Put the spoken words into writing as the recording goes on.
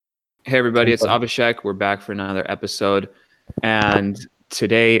Hey everybody, it's Abhishek. We're back for another episode. And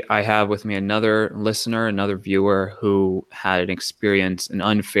today I have with me another listener, another viewer who had an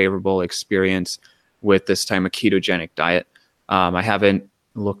unfavorable experience with this time a ketogenic diet. I haven't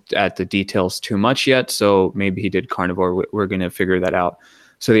looked at the details too much yet, so maybe he did carnivore. We're going to figure that out.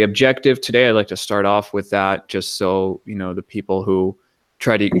 So the objective today, I'd like to start off with that just so, the people who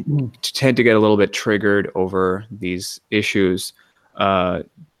tend to get a little bit triggered over these issues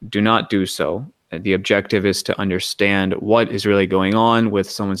do not do so. The objective is to understand what is really going on with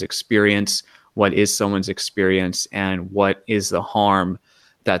someone's experience, what is someone's experience, and what is the harm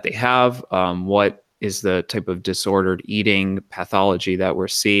that they have, what is the type of disordered eating pathology that we're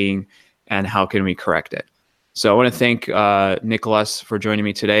seeing, and how can we correct it. So I want to thank Nicholas for joining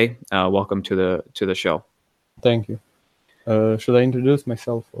me today. Welcome to the show. Thank you. Should I introduce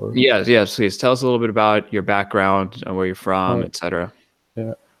myself? Or? Yes, please. Tell us a little bit about your background, where you're from, etc.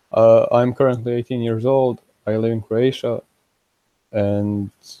 Yeah. I'm currently 18 years old. I live in Croatia, and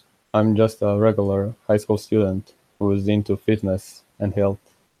I'm just a regular high school student who's into fitness and health,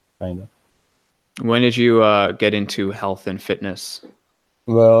 kind of. When did you get into health and fitness?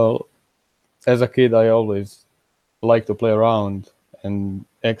 Well, as a kid, I always liked to play around and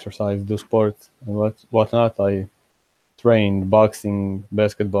exercise, do sports and whatnot. I trained boxing,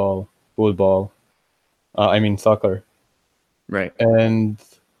 basketball, football. Soccer. Right. And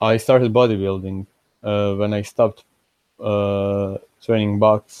I started bodybuilding when I stopped training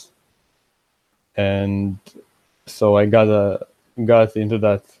box, and so I got into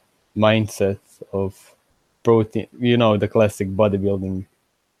that mindset of protein. The classic bodybuilding,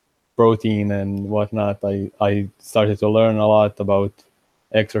 protein and whatnot. I started to learn a lot about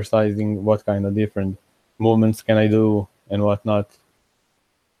exercising, what kind of different movements can I do and whatnot.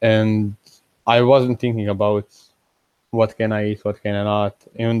 And I wasn't thinking about what can I eat, what can I not,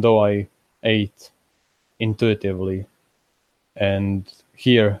 even though I ate intuitively. And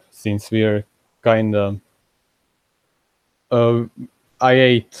here, since we're kind of, I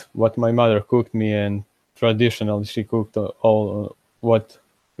ate what my mother cooked me, and traditionally she cooked all what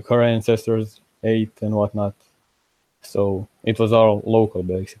her ancestors ate and whatnot. So it was all local,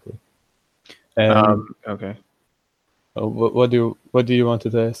 basically. And okay. What do you want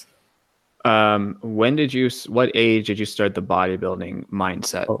to ask? What age did you start the bodybuilding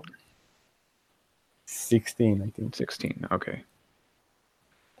mindset? 16, I think. 16. Okay.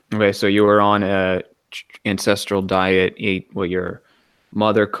 So you were on a ancestral diet, ate what your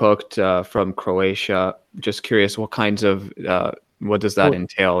mother cooked from Croatia. Just curious, what kinds of what does that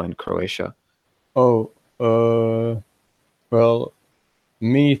entail in Croatia? Well,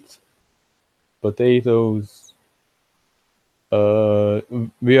 meat, potatoes.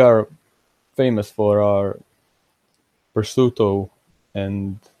 We are famous for our prosciutto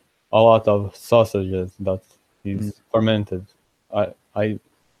and a lot of sausages that is fermented. I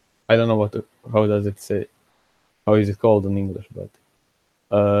don't know how does it say, how is it called in English, but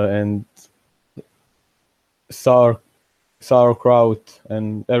and sauerkraut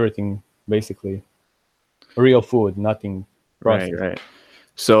and everything, basically real food, nothing processed. Right.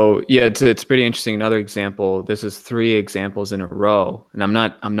 So yeah, it's pretty interesting. Another example. This is 3 examples in a row, and I'm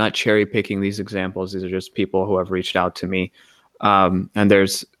not cherry picking these examples. These are just people who have reached out to me, and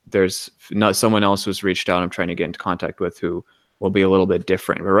there's not someone else who's reached out. I'm trying to get into contact with who will be a little bit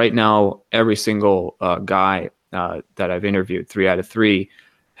different. But right now, every single guy that I've interviewed, 3 out of 3,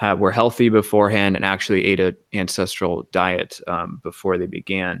 were healthy beforehand and actually ate an ancestral diet before they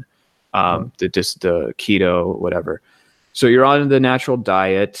began the keto, whatever. So you're on the natural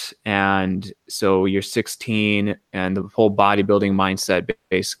diet, and so you're 16, and the whole bodybuilding mindset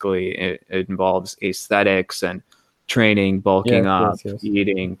basically it involves aesthetics and training, bulking up,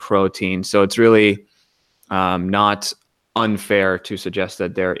 eating protein. So it's really not unfair to suggest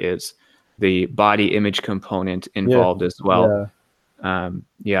that there is the body image component involved as well.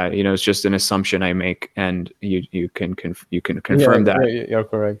 It's just an assumption I make, and you can confirm that. You're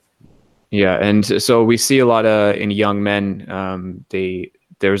correct. Yeah, and so we see a lot in young men.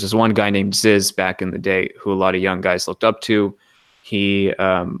 There was this one guy named Ziz back in the day who a lot of young guys looked up to. He,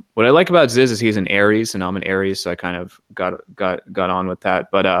 what I like about Ziz is he's an Aries, and I'm an Aries, so I kind of got on with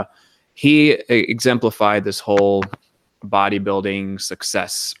that. But he exemplified this whole bodybuilding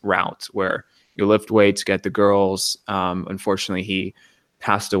success route where you lift weights, get the girls. Unfortunately, he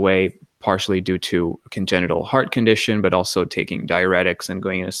passed away partially due to a congenital heart condition, but also taking diuretics and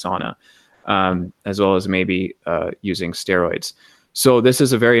going in a sauna. As well as maybe using steroids. So this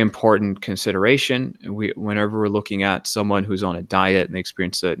is a very important consideration. Whenever we're looking at someone who's on a diet and they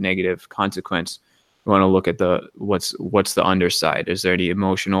experience a negative consequence, We want to look at the what's the underside. Is there any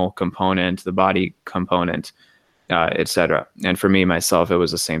emotional component, the body component, etc. And for me myself, it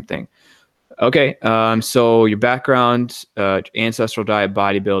was the same thing. Okay, so your background, ancestral diet,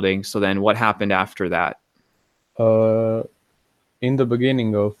 bodybuilding. So then, what happened after that? Uh, in the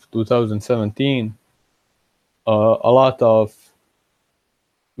beginning of 2017, a lot of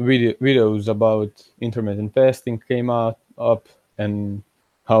videos about intermittent fasting came up and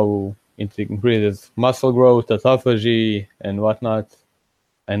how it increases muscle growth, autophagy, and whatnot.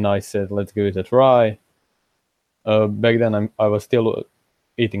 And I said, let's give it a try. Back then, I was still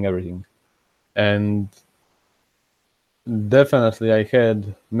eating everything, and definitely I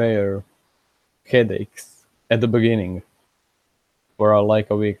had major headaches at the beginning for like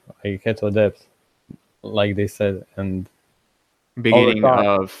a week. I had to adapt, like they said, and over Beginning time,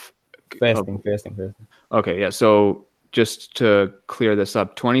 of, fasting. okay, yeah. So just to clear this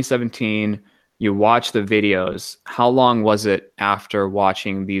up, 2017, you watched the videos. How long was it after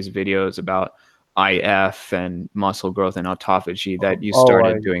watching these videos about IF and muscle growth and autophagy that you Oh,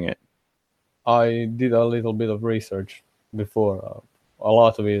 started doing it? I did a little bit of research before, a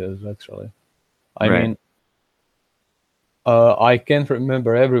lot of videos actually. I Right. mean, I can't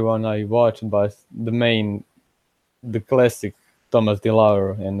remember everyone I watched, but the classic Thomas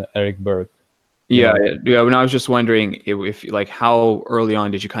DeLauer and Eric Berg. Yeah, yeah. When I was just wondering if like how early on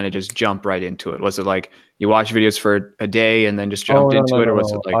did you kind of just jump right into it? Was it like you watched videos for a day and then just Oh, jumped no, into no, it, or no,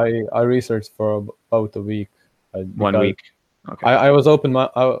 was it no. like I researched for about a week, one because week? Okay. I was open.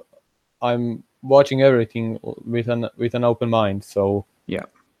 I'm watching everything with an open mind. So, Yeah.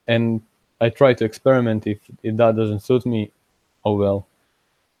 and I try to experiment. If that doesn't suit me, oh well.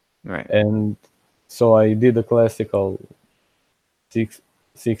 Right. And so I did the classical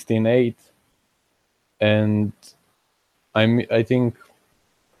 16-8, and I think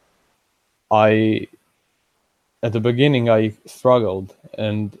I at the beginning I struggled,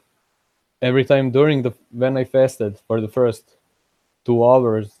 and every time during the when I fasted for the first 2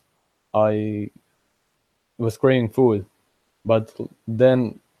 hours, I was craving food, but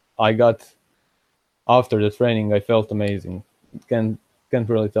then I got after the training I felt amazing. Can't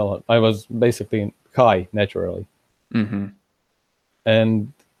really tell. I was basically high naturally, Mm-hmm.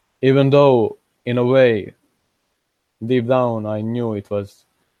 and even though in a way deep down I knew it was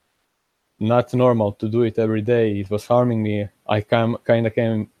not normal to do it every day, it was harming me. I kind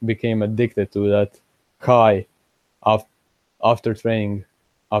of became addicted to that high af- after training,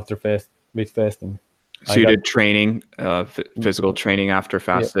 after fast with fasting. So I you got did training, physical training after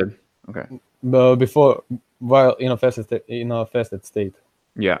yeah, fasted. Okay. before while in a fasted state,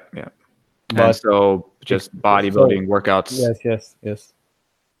 Yeah, yeah. And but so ex- just so bodybuilding workouts. yes,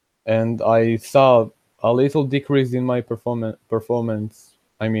 and I saw a little decrease in my performance.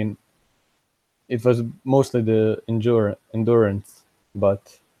 I mean, it was mostly the endurance,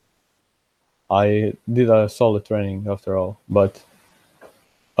 but I did a solid training after all. But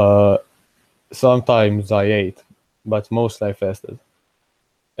uh, sometimes I ate, but mostly I fasted.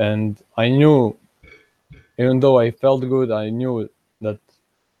 And I knew, even though I felt good, I knew that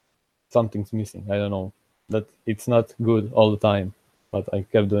something's missing. I don't know, that it's not good all the time, but I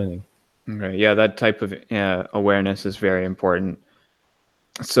kept doing it. Okay. Yeah, that type of awareness is very important.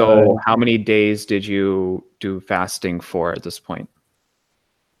 So Uh, how many days did you do fasting for at this point?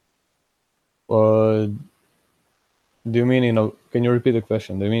 uh, do you mean Can you repeat the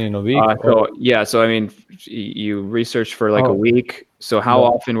question? Do you mean in a week or? So yeah, so I mean, you researched for like a Oh, week. So how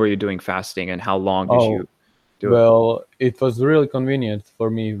well, often were you doing fasting, and how long did oh, you do it? well, it was really convenient for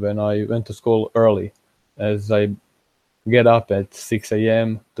me when I went to school early, as I get up at 6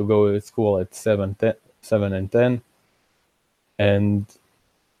 a.m. to go to school at 7 and 10. And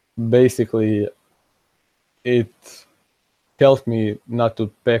basically, it helped me not to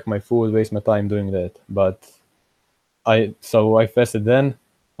pack my food, waste my time doing that. So I fasted then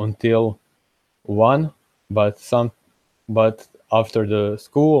until 1, but after the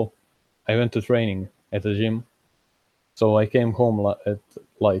school, I went to training at the gym. So I came home at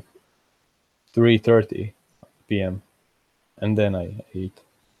like 3:30 p.m. and then I ate.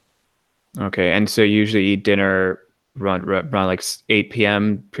 Okay, and so you usually eat dinner around like 8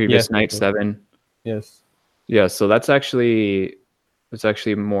 p.m. Yes, previous yes, night, yes. 7. Yes. Yeah, so that's actually it's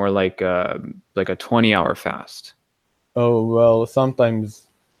actually more like a 20-hour fast. Oh, well, sometimes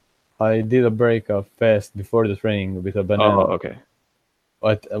I did a break of fast before the training with a Oh, banana okay.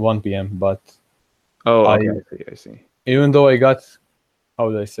 at 1 p.m. But Oh, I, okay. I see. I see. even though I got, how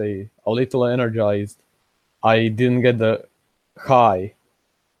do I say, a little energized, I didn't get the high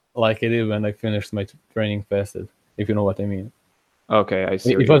like I did when I finished my training fasted, if you know what I mean. Okay, I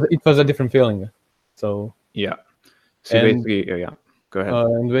see what It you're was it was a different feeling. So Yeah. So and basically, yeah. Go ahead.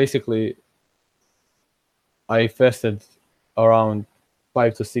 and basically, I fasted around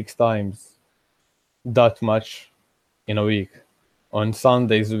 5 to 6 times that much in a week. On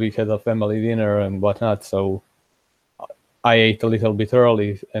Sundays we had a family dinner and whatnot, so I ate a little bit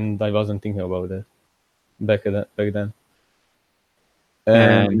early and I wasn't thinking about it back then.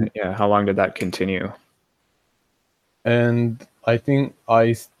 And And yeah, how long did that continue? and I think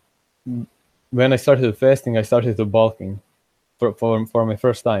when I started fasting, I started to bulking for my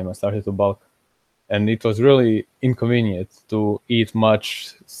first time. I started to bulk, and it was really inconvenient to eat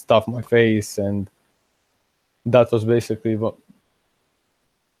much, stuff my face, and that was basically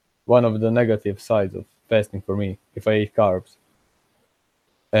one of the negative sides of fasting for me. If I ate carbs,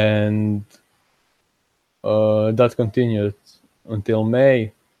 and that continued until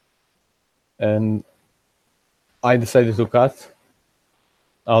May, and I decided to cut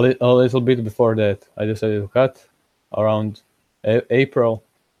a little bit before that. I decided to cut around April,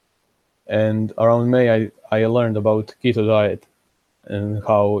 and around May I learned about keto diet and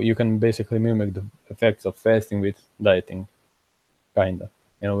how you can basically mimic the effects of fasting with dieting, kinda,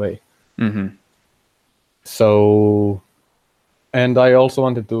 in a way. Mm-hmm. So, and I also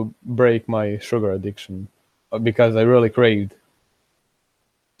wanted to break my sugar addiction because I really craved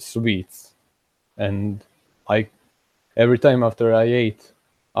sweets, and I every time after I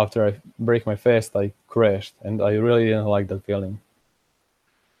break my fast, I crashed, and I really didn't like that feeling.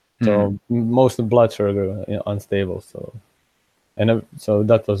 So most of blood sugar unstable. So so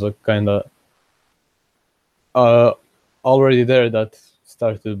that was a kind of already there that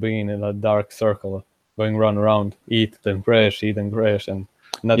started being in a dark circle, going round and round, eat and crash, and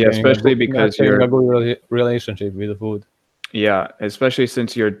Yeah, especially not because having you're a good relationship with the food. yeah, especially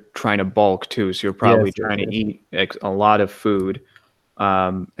since you're trying to bulk too, so you're probably Yes, yes, trying to yes. eat a lot of food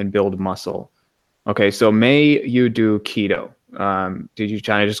and build muscle. Okay, so May you do keto. Did you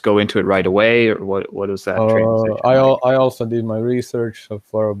try to just go into it right away, or what was that transition like? I also did my research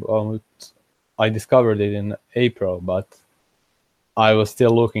for about. I discovered it in April, but I was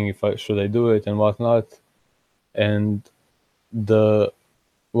still looking if I should I do it and whatnot. And the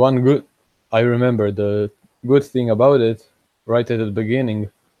one good I remember the good thing about it right at the beginning,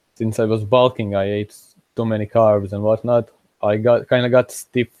 since I was bulking, I ate too many carbs and whatnot. I got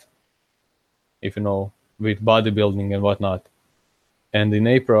stiff, if you know, with bodybuilding and whatnot. And in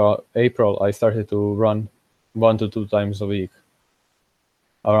April I started to run 1 to 2 times a week,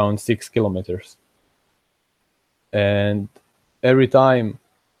 around 6 kilometers. And every time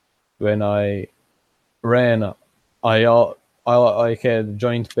when I ran, I had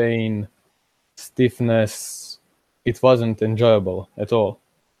joint pain, stiffness. It wasn't enjoyable at all.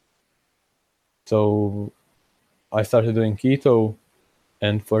 So I started doing keto,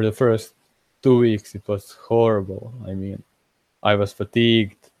 and for the first 2 weeks, it was horrible. I mean, I was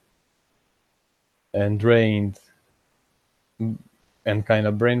fatigued and drained and kind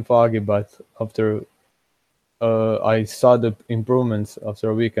of brain foggy, but after I saw the improvements after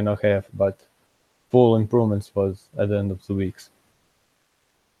a week and a half, but full improvements was at the end of 2 weeks.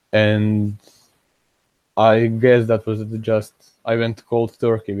 And I guess that was just I went cold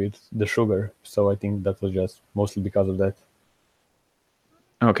turkey with the sugar, so I think that was just mostly because of that.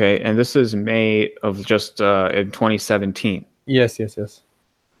 Okay, and this is May of just in 2017. Yes, yes, yes.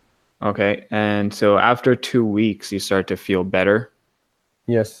 Okay, and so after 2 weeks, you start to feel better.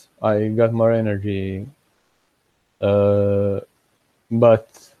 Yes, I got more energy, but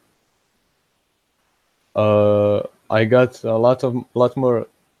I got a lot more.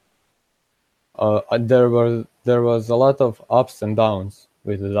 There was a lot of ups and downs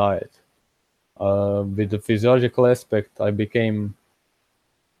with the diet. With the physiological aspect, I became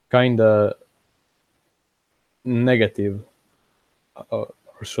kind of negative, or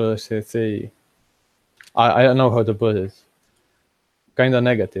should I say, I don't know how to put it. Kind of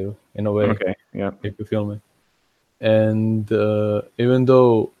negative in a way, Okay, yeah. if you feel me. And even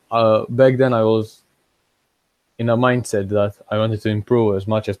though back then I was in a mindset that I wanted to improve as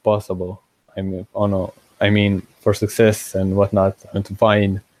much as possible. I mean, for success and whatnot, and to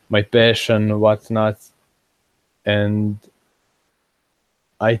find my passion, whatnot. And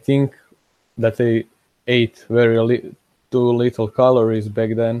I think that I ate too little calories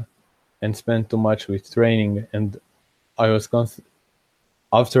back then, and spent too much with training. And I was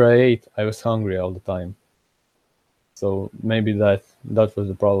after I ate, I was hungry all the time. So maybe that was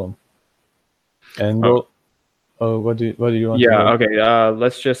the problem. And Oh, what do you want to yeah, know? okay.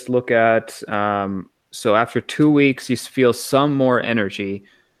 Let's just look at so after 2 weeks, you feel some more energy,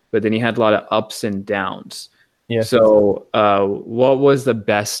 but then you had a lot of ups and downs. Yes. So, what was the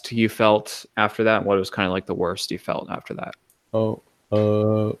best you felt after that? What was kind of like the worst you felt after that? Oh,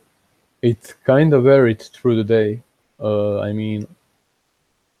 it kind of varied through the day. I mean,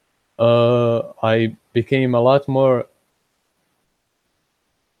 I became a lot more.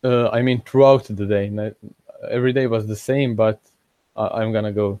 I mean, throughout the day, every day was the same, but I'm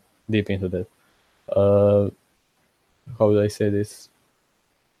gonna go deep into that. How do I say this?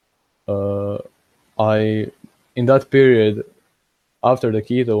 I in that period after the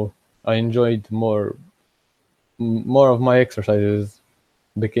keto, I enjoyed more of my exercises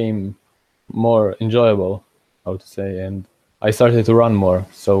became more enjoyable, how to say, and I started to run more.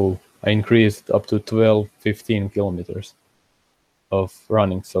 So I increased up to 12, 15 kilometers of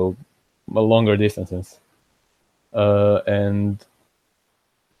running, so longer distances. And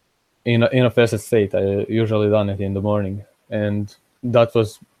in a fasted state, I usually done it in the morning, and that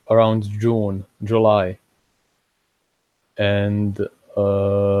was around June, July, and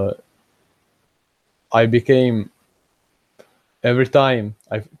I became every time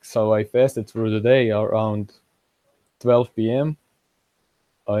I fasted through the day around 12 p.m.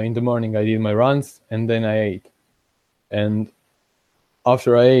 In the morning I did my runs and then I ate. And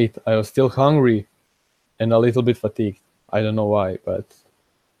after I ate, I was still hungry and a little bit fatigued. I don't know why, but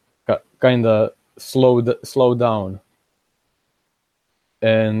kind of slowed down.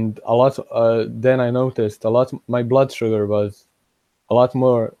 And a lot. Then I noticed a lot. My blood sugar was a lot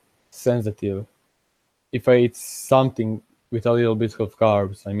more sensitive if I eat something with a little bit of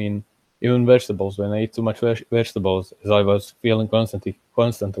carbs. I mean, even vegetables. When I ate too much vegetables, as I was feeling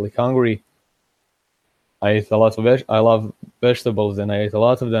constantly hungry, I ate a lot of I love vegetables, and I ate a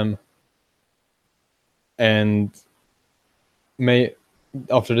lot of them. And may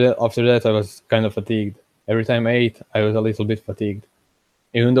after that, I was kind of fatigued. Every time I ate, I was a little bit fatigued,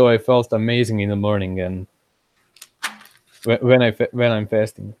 even though I felt amazing in the morning and when I'm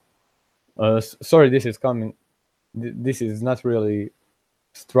fasting. Sorry, this is coming. This is not really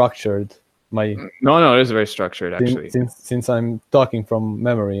structured. My No, it is very structured actually. since I'm talking from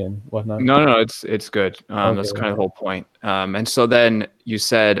memory and whatnot. No, it's good. That's kind of Okay. the whole point. And so then you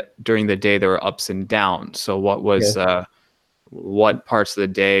said during the day there were ups and downs. So what was Yes. what parts of the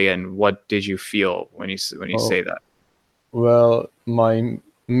day and what did you feel when you Oh, say that? well, my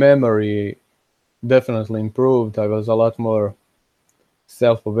memory definitely improved. I was a lot more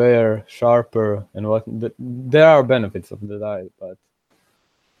self-aware, sharper, and what. There are benefits of the diet, but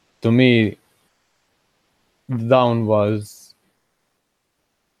to me, the down was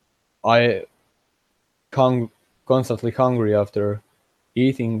I constantly hungry after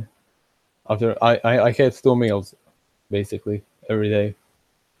eating. After I had 2 meals basically every day,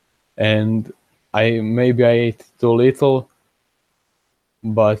 and I ate too little,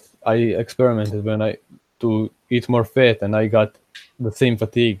 but I experimented when I to eat more fat, and I got the same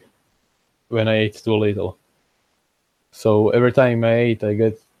fatigue when I ate too little. So every time I ate,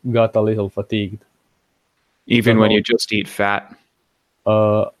 I got a little fatigued. Even Don't when know. you just eat fat?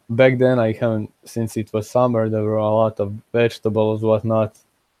 Back then I haven't, since it was summer. There were a lot of vegetables, whatnot,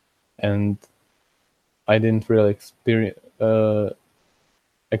 and I didn't really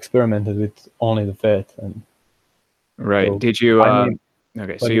experimented with only the fat, and Right. so Did you I mean,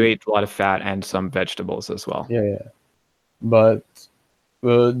 okay, so but you ate a lot of fat and some vegetables as well. yeah. But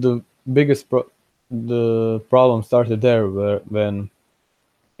the biggest the problem started there, where when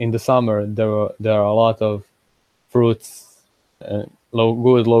in the summer there are a lot of fruits,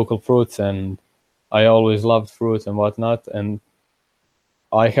 good local fruits, and I always loved fruits and whatnot. And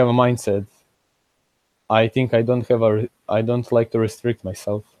I have a mindset. I think I don't like to restrict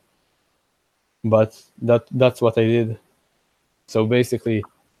myself, but that's what I did. So basically,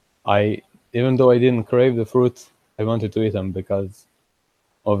 I even though I didn't crave the fruit, I wanted to eat them because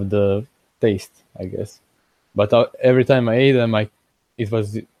of the taste, I guess. But every time I ate them, it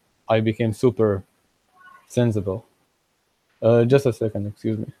was I became super sensible. Just a second,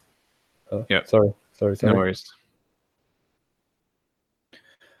 excuse me. Yeah, no Sorry. worries.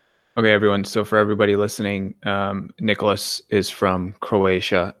 Okay, everyone. So for everybody listening, Nicholas is from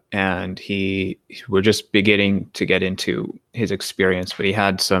Croatia, and we're just beginning to get into his experience, but he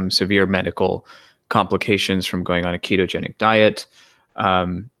had some severe medical complications from going on a ketogenic diet,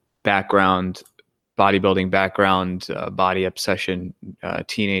 um, background, bodybuilding background, body obsession,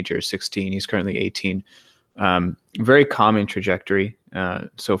 teenager, 16. He's currently 18. Very common trajectory.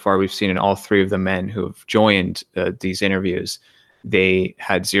 So far, we've seen in all three of the men who have joined these interviews, they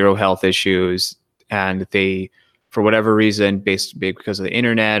had zero health issues, and they, for whatever reason, because of the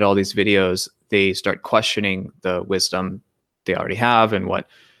internet, all these videos, they start questioning the wisdom they already have and what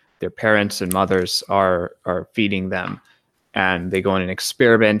their parents and mothers are feeding them, and they go on an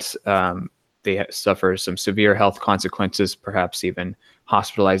experiment. They suffer some severe health consequences, perhaps even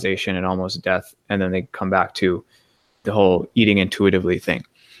hospitalization and almost death, and then they come back to the whole eating intuitively thing.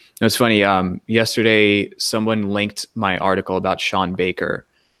 It was funny. Yesterday, someone linked my article about Sean Baker,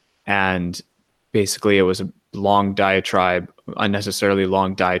 and basically it was a long diatribe, unnecessarily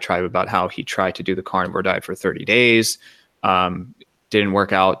long diatribe about how he tried to do the carnivore diet for 30 days, didn't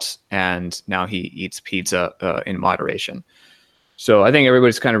work out, and now he eats pizza in moderation. So I think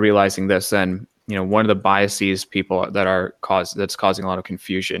everybody's kind of realizing this. And one of the biases people that's causing a lot of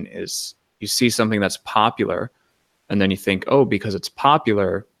confusion is you see something that's popular, and then you think, oh, because it's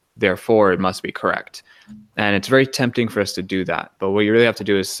popular, therefore it must be correct. And it's very tempting for us to do that. But what you really have to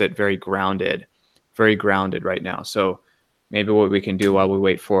do is sit very grounded right now. So maybe what we can do while we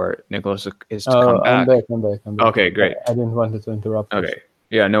wait for Nicholas is to come back. I'm back. Okay, great. I didn't want to interrupt. Okay.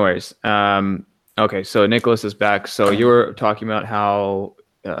 Yeah, no worries. Okay, so Nicholas is back. So you were talking about how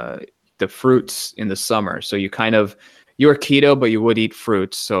the fruits in the summer. So you were keto, but you would eat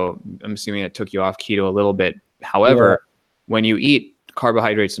fruits. So I'm assuming it took you off keto a little bit. However, when you eat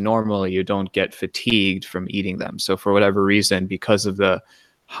carbohydrates normally, you don't get fatigued from eating them. So for whatever reason, because of the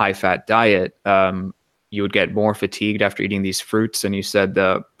high-fat diet, you would get more fatigued after eating these fruits. And you said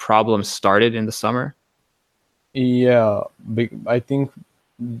the problem started in the summer? Yeah, I think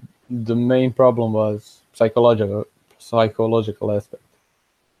the main problem was psychological aspect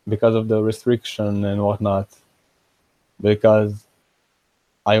because of the restriction and whatnot. Because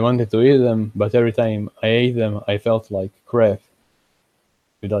I wanted to eat them, but every time I ate them, I felt like crap.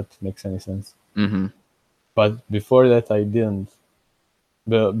 If that makes any sense. Mm-hmm. But before that, I didn't.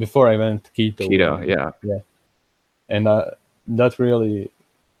 Before I went keto. Yeah. And that really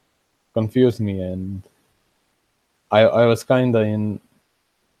confused me, and I was kind of in.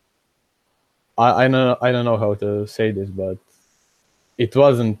 I don't know how to say this, but it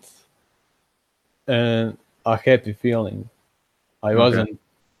wasn't a happy feeling. I wasn't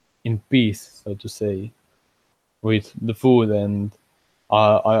in peace, so to say, with the food, and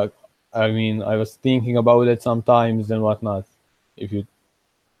I mean, I was thinking about it sometimes and whatnot. If you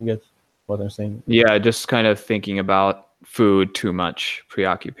get what I'm saying. Yeah, just kind of thinking about food too much,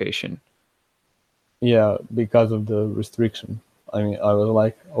 preoccupation. Yeah, because of the restriction. I mean, I was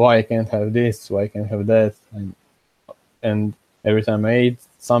like, why I can't have this? Why I can't have that? And every time I ate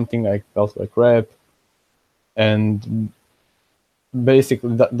something, I felt like crap. And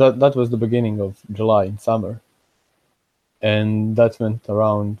basically, that was the beginning of July in summer. And that went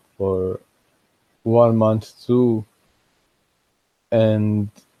around for 1 month, too. And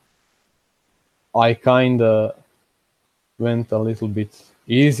I kind of went a little bit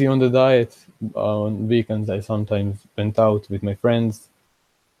easy on the diet. On weekends, I sometimes went out with my friends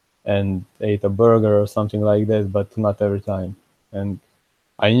and ate a burger or something like that, but not every time. And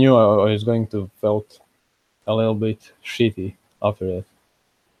I knew I was going to felt a little bit shitty after that.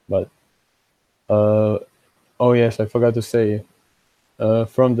 But oh yes, I forgot to say,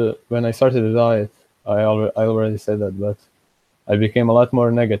 when I started the diet, I already said that, but I became a lot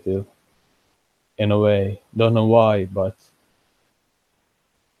more negative in a way. Don't know why, but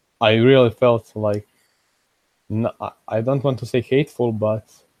I really felt like, I don't want to say hateful,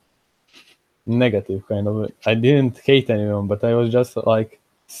 but negative kind of. I didn't hate anyone, but I was just like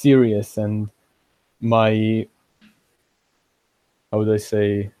serious, and my, how would I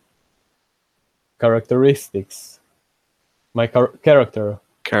say, characteristics, my character,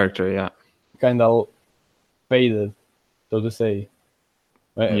 yeah, kind of faded, so to say.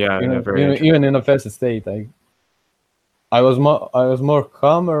 Yeah, even in a fast state, I was more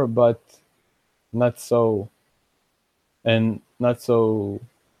calmer, but not so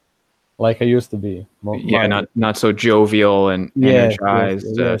like I used to be. Not so jovial and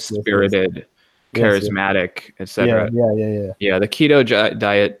energized, spirited, charismatic, etc. Yeah, the keto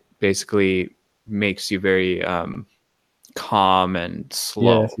diet basically makes you very calm and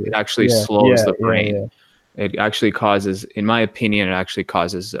slow. It actually slows the brain. It actually causes, in my opinion,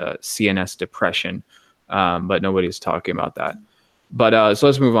 CNS depression, but nobody's talking about that. But so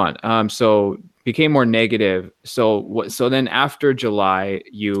let's move on. So became more negative. So then after July,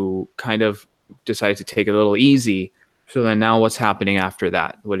 you kind of decided to take it a little easy. So then now what's happening after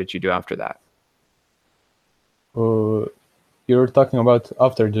that? What did you do after that? You're talking about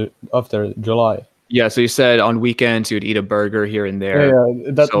after July. Yeah. So you said on weekends you would eat a burger here and there.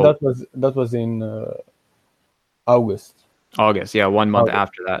 Yeah. That was in August. Yeah, 1 month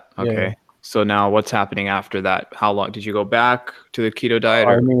after that. Okay. Yeah. So now what's happening after that? How long did you go back to the keto diet?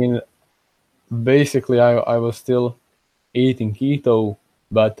 I mean, basically I was still eating keto,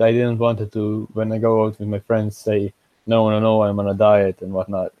 but I didn't want it to, when I go out with my friends, say, no, I'm on a diet and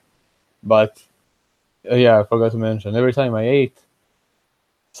whatnot. But yeah, I forgot to mention, every time I ate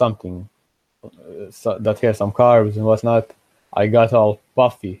something that has some carbs and whatnot, I got all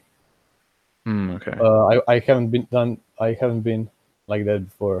puffy. Okay. I haven't been like that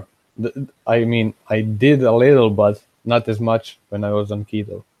before. I mean, I did a little, but not as much when I was on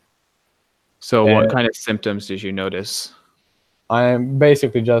keto. So what kind of symptoms did you notice? I'm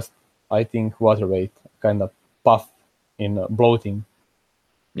basically just, I think, water weight, kind of puff in bloating.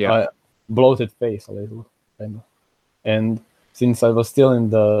 Yeah. Bloated face a little, kind of. And since I was still in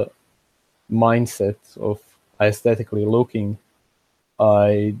the mindset of aesthetically looking,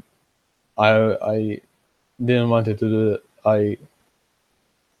 I I didn't want it to do it.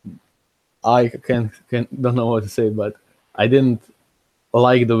 I can don't know what to say, but I didn't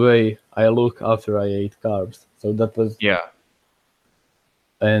like the way I look after I ate carbs. So that was, Yeah.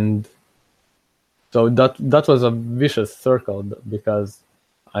 and so that was a vicious circle because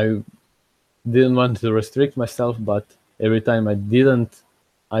I didn't want to restrict myself, but every time I didn't,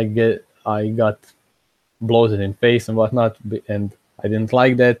 I got bloated in face and whatnot, and I didn't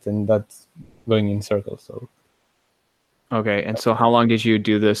like that, and that's going in circles. So Okay. And so how long did you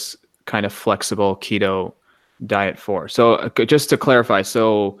do this kind of flexible keto diet for? So just to clarify,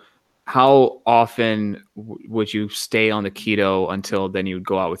 so how often would you stay on the keto until then you'd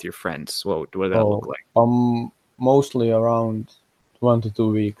go out with your friends? What would that look like? mostly around 1 to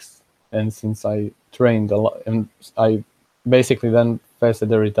 2 weeks, and since I trained a lot, and I basically then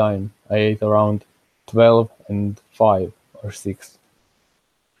fasted every time, I ate around 12 and 5 or 6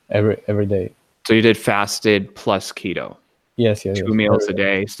 every day. So you did fasted plus keto, Yes, yes, two yes, meals a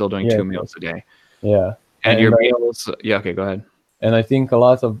day, still doing yes, two yes, meals a day. yeah. And your meals, yeah, okay, go ahead. And I think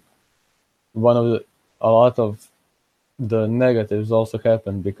one of a lot of the negatives also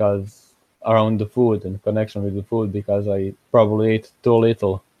happened because around the food and connection with the food, because I probably ate too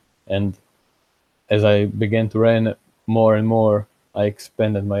little, and as I began to run more and more, I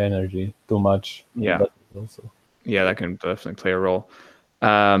expended my energy too much. Yeah. That also. Yeah, that can definitely play a role.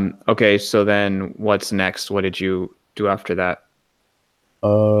 Okay, so then what's next? What did you do after that?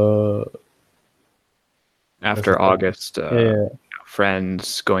 Uh, After August, yeah.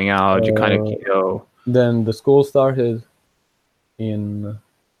 friends, going out, you kind of keto. Then the school started in,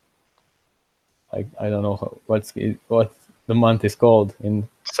 I don't know what the month is called in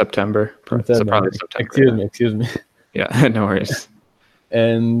September. So September. probably September. Excuse me. Yeah, no worries.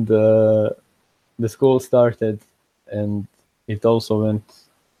 And the school started, and it also went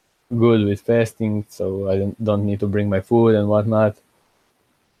good with fasting, so I don't need to bring my food and whatnot.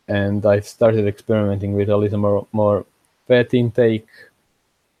 And I started experimenting with a little more fat intake,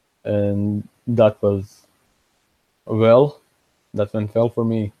 and that went well for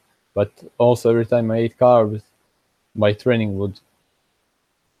me. But also every time I ate carbs, my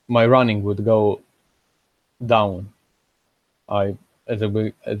running would go down. For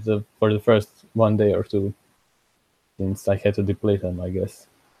the first 1 day or two, since I had to deplete them, I guess.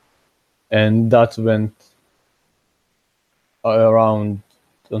 And that went around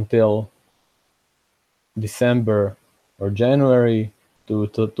until December or January to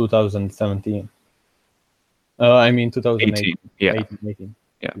 2017. I mean 2018. 18. Yeah. 18.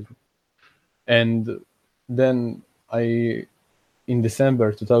 Yeah. And then in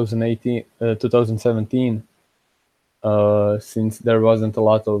December 2017, since there wasn't a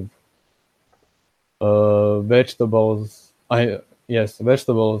lot of vegetables,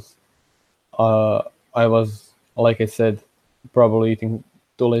 vegetables. I was, like I said, probably eating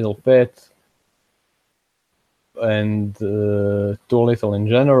too little fat and too little in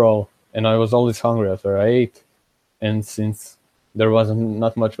general, and I was always hungry after I ate. And since there wasn't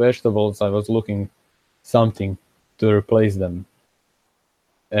not much vegetables, I was looking something to replace them.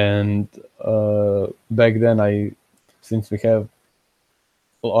 And back then, since we have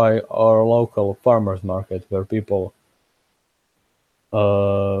our local farmers market where people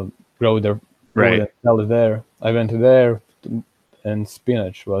grow their food and sell it there, I went there, and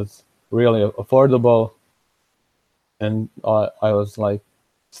spinach was really affordable, and I was like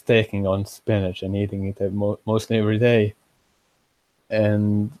staking on spinach and eating it mostly every day.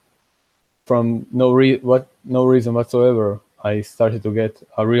 And from no reason whatsoever, I started to get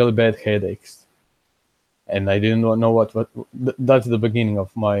a really bad headaches, and I didn't know what. That's the beginning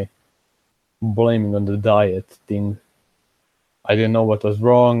of my blaming on the diet thing. I didn't know what was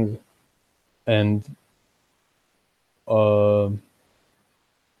wrong, and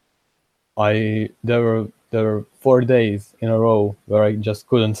there were 4 days in a row where I just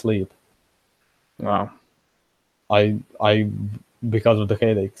couldn't sleep. Wow. I because of the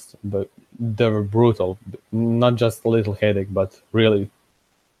headaches, but they were brutal. Not just a little headache, but really.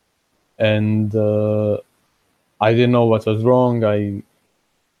 And I didn't know what was wrong. I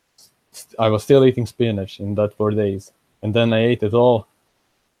was still eating spinach in that 4 days, and then I ate it all,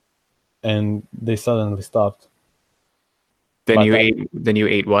 and they suddenly stopped. Then But you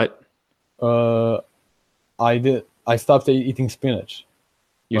ate what? I stopped eating spinach.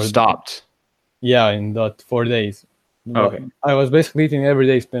 You Or- stopped. Yeah, in that 4 days. Okay. I was basically eating every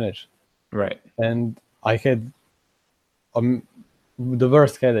day spinach, Right. and I had the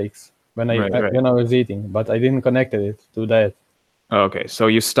worst headaches Right. when I was eating, but I didn't connect it to that. Okay. So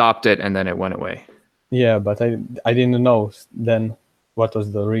you stopped it and then it went away. Yeah, but I didn't know then what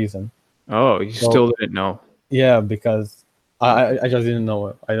was the reason. Oh, you still didn't know. Yeah, because I just didn't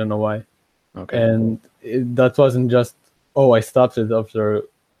know. I don't know why. Okay. And that wasn't just, oh, I stopped it after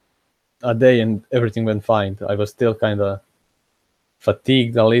a day and everything went fine. I was still kind of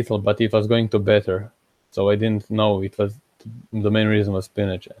fatigued a little, but it was going to better. So I didn't know it was the main reason was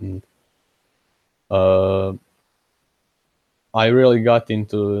spinach. And I really got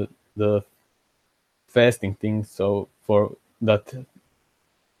into the fasting thing. So for that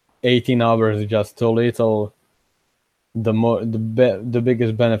 18 hours is just too little. The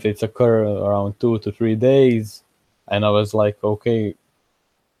biggest benefits occur around 2 to 3 days, and I was like, okay,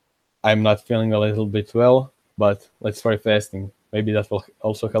 I'm not feeling a little bit well, but let's try fasting. Maybe that will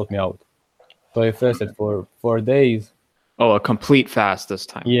also help me out. So I fasted for 4 days. Oh, a complete fast this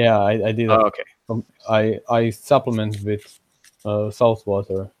time. Yeah, I did. Oh, okay. I supplement with salt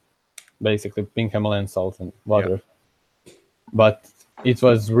water, basically pink Himalayan salt and water. But it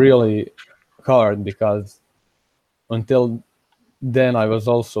was really hard because until then I was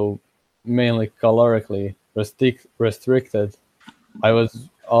also mainly calorically restricted. I was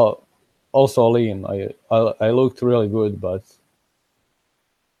also lean. I looked really good, but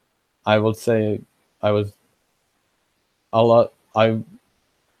I would say I was a lot. I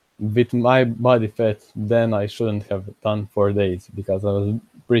with my body fat, then I shouldn't have done 4 days because I was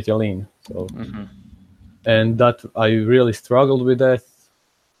pretty lean. So, and that I really struggled with that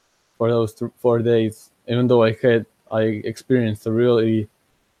for those 4 days. Even though I experienced a really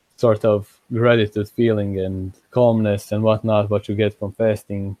sort of gratitude feeling and calmness and whatnot, what you get from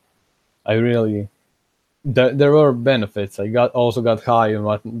fasting. I really there were benefits. I also got high and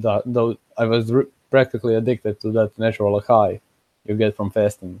what that though I was practically addicted to that natural high you get from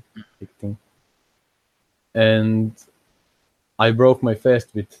fasting. And I broke my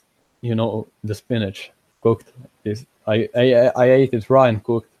fast with, the spinach cooked. I ate it raw and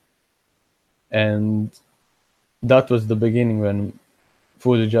cooked, and that was the beginning when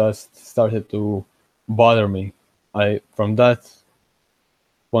food just started to bother me. From that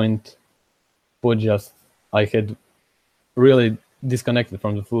point, food just I had really disconnected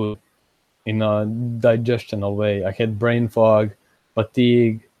from the food in a digestional way. I had brain fog,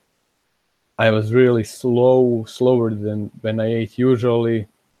 fatigue. I was really slower than when I ate usually,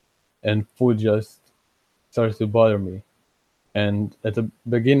 and food just started to bother me. And at the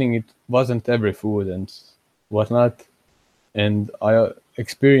beginning, it wasn't every food and whatnot, and I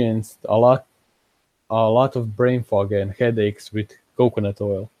experienced a lot of brain fog and headaches with coconut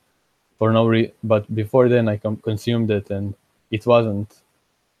oil for no reason. But before then, I consumed it, and it wasn't.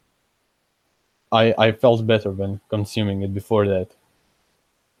 I felt better when consuming it before that.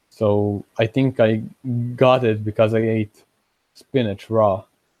 So I think I got it because I ate spinach raw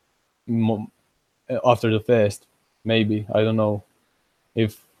after the fast. Maybe, I don't know.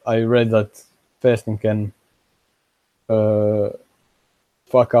 If I read that fasting can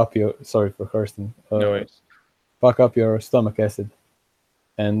fuck up your, sorry for cursing, No worries. fuck up your stomach acid,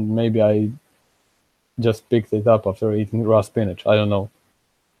 and maybe I just picked it up after eating raw spinach. I don't know.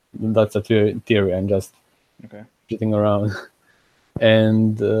 That's a theory. I'm just shitting around.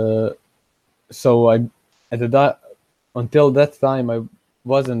 And so until that time, I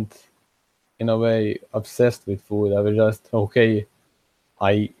wasn't in a way obsessed with food. I was just, okay,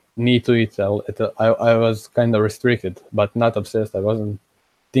 I need to eat. I was kind of restricted, but not obsessed. I wasn't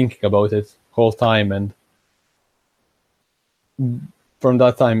thinking about it whole time, and from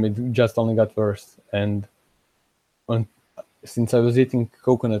that time it just only got worse. And since I was eating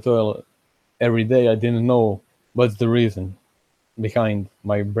coconut oil every day, I didn't know what's the reason behind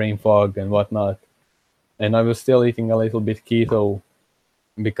my brain fog and whatnot. And I was still eating a little bit keto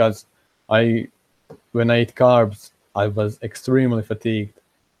because when I ate carbs, I was extremely fatigued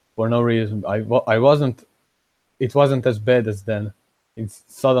for no reason. I wasn't. It wasn't as bad as then. It's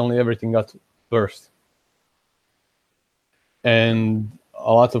suddenly everything got worse, and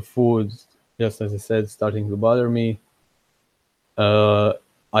a lot of food, just as I said, starting to bother me.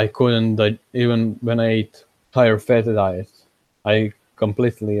 I couldn't, even when I ate higher fat diet, I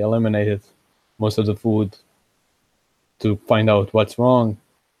completely eliminated most of the food to find out what's wrong.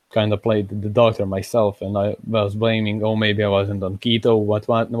 Kind of played the doctor myself, and I was blaming, oh, maybe I wasn't on keto,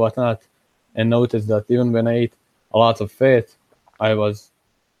 whatnot, and noticed that even when I ate a lot of fat, I was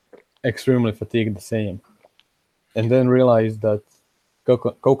extremely fatigued the same. And then realized that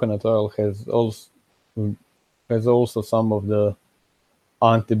coconut oil has also some of the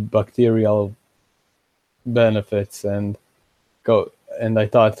antibacterial benefits, and I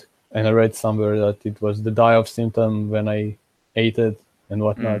thought, and I read somewhere that it was the die-off symptom when I ate it and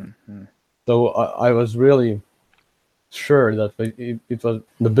whatnot. Mm-hmm. So I was really sure that it was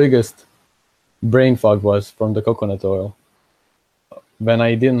the biggest brain fog was from the coconut oil. When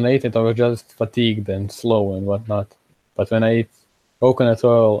I didn't eat it, I was just fatigued and slow and whatnot. But when I ate coconut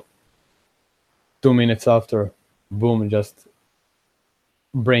oil, 2 minutes after, boom, just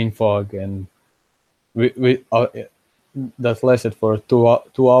brain fog, and that lasted for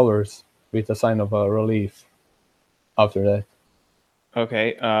 2 hours with a sign of a relief after that.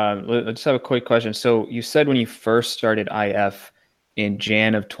 Okay, let's have a quick question. So you said when you first started IF in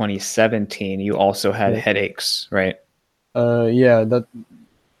Jan of 2017, you also had headaches, right? Yeah,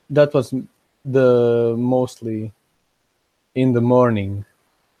 that was the mostly in the morning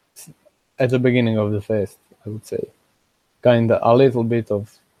at the beginning of the fast, I would say. Kind of a little bit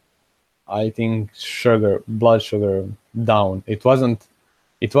of, I think, blood sugar down. It wasn't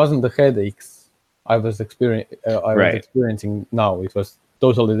the headaches I was experiencing now. It was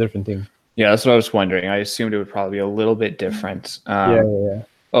totally different thing. Yeah, that's what I was wondering. I assumed it would probably be a little bit different. Yeah.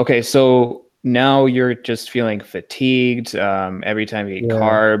 Okay, so now you're just feeling fatigued. Every time you eat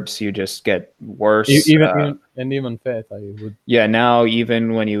carbs, you just get worse. Even fat, I would. Yeah, now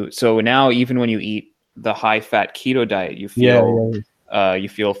even when you eat the high-fat keto diet, you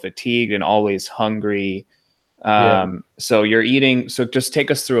feel fatigued and always hungry. So you're eating. So just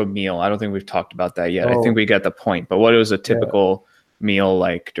take us through a meal. I don't think we've talked about that yet. I think we get the point. But what was a typical meal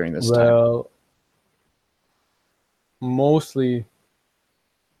like during this time? Well, mostly,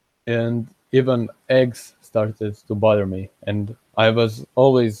 and even eggs started to bother me, and I was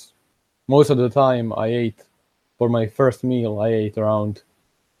always, most of the time, for my first meal, I ate around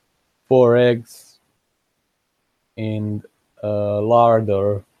 4 eggs in lard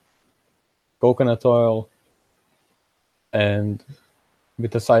or coconut oil, and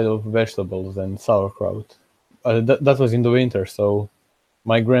with a side of vegetables and sauerkraut. That was in the winter, so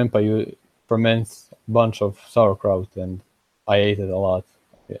my grandpa ferments a bunch of sauerkraut, and I ate it a lot.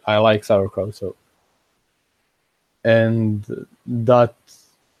 I like sauerkraut, so. And that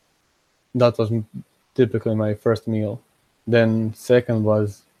was typically my first meal. Then second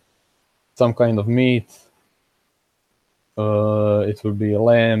was some kind of meat. It would be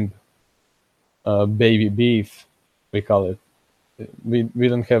lamb, baby beef, we call it. We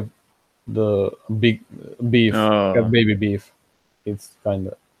don't have the big beef. We have baby beef. It's kind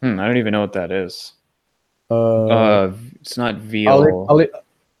of. I don't even know what that is. It's not veal. It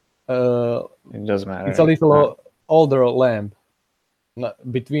doesn't matter. It's a little older lamb,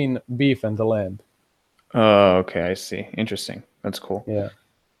 between beef and the lamb. Oh, okay, I see. Interesting. That's cool. Yeah.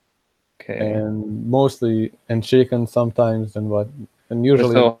 Okay. And mostly, and chicken sometimes, and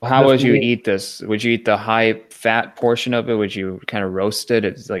usually. So how would you eat this? Would you eat the high fat portion of it? Would you kind of roast it?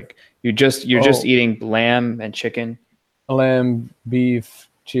 It's like you're just eating lamb and chicken. Lamb, beef,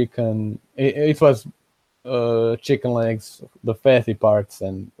 chicken. It was chicken legs, the fatty parts,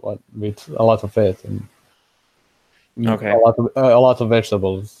 and with a lot of fat, and a lot of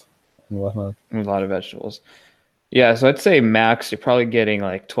vegetables and whatnot. A lot of vegetables. Yeah, so I'd say max you're probably getting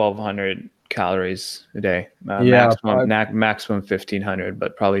like 1,200 calories a day. Maximum 1,500,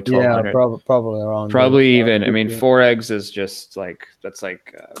 but probably 1,200. Yeah, probably around. Probably even. I mean, 4 eggs is just like that's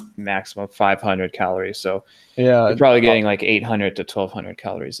like maximum 500 calories. So you're probably getting like 800 to 1,200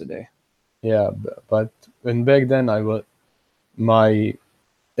 calories a day. Yeah, but back then my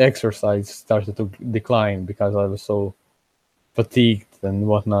exercise started to decline because I was so fatigued and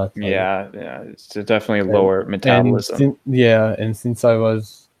whatnot. Yeah, it's definitely lower metabolism. And since I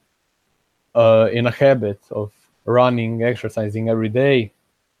was in a habit of running, exercising every day,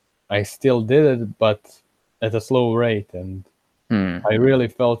 I still did it, but at a slow rate, and I really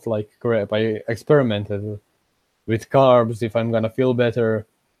felt like crap. I experimented with carbs if I'm gonna feel better,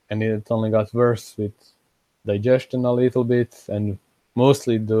 and it only got worse with digestion a little bit, and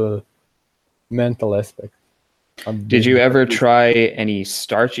mostly the mental aspect. Did you ever try any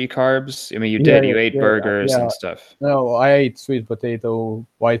starchy carbs? I mean, you did. You ate burgers and stuff. No, I ate sweet potato,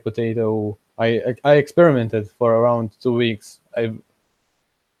 white potato. I experimented for around 2 weeks.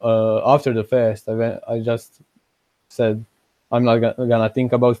 after the fast, I just said I'm not gonna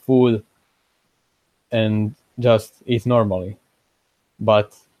think about food and just eat normally.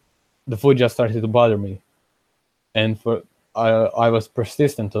 But the food just started to bother me, and I was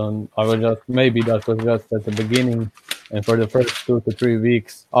persistent on. I was just maybe that was just at the beginning, and for the first 2 to 3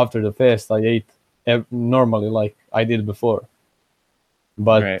 weeks after the fast, I ate normally like I did before.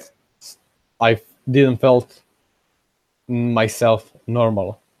 But Right. I didn't felt myself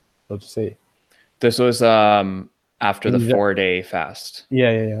normal, so to say. This was after the In the- 4-day fast.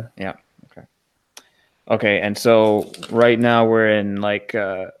 yeah. Yeah. Okay. Okay. And so right now we're in like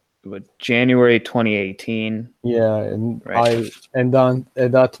January 2018. Yeah, and Right. then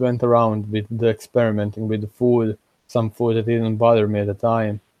that went around with the experimenting with the food, some food that didn't bother me at the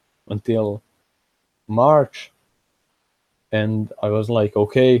time until March, and I was like,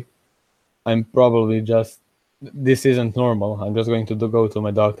 okay, I'm probably just this isn't normal. I'm just going to go to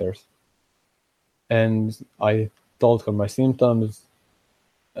my doctors, and I told her my symptoms,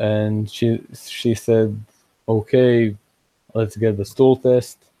 and she said, okay, let's get the stool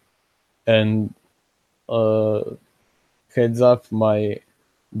test, and uh, heads up,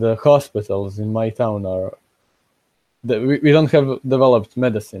 the hospitals in my town are we don't have developed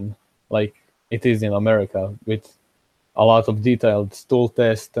medicine like it is in America with a lot of detailed stool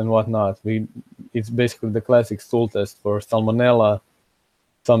test and whatnot. It's basically the classic stool test for salmonella,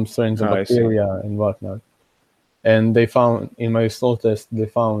 some strains of Oh, I see. bacteria and whatnot. And they found in my stool test they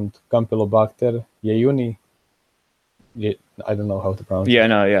found Campylobacter jejuni. I don't know how to pronounce Yeah. it.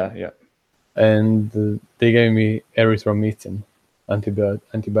 No. Yeah. Yeah. And they gave me erythromycin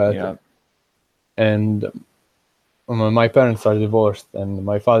antibiotic. Yeah. And my parents are divorced, and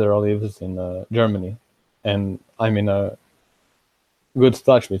my father lives in Germany, and I'm in a good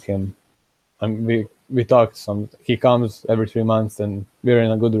touch with him. We talk some. He comes every 3 months, and we're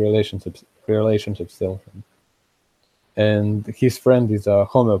in a good relationship still. And his friend is a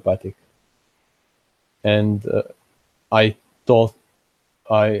homeopathic, and I thought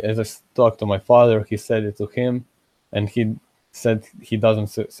as I talked to my father, he said it to him, and he said he doesn't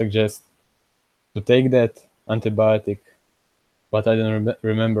suggest to take that antibiotic, but I didn't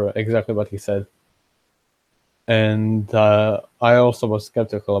remember exactly what he said. And I also was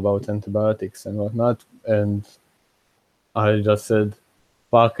skeptical about antibiotics and whatnot, and I just said,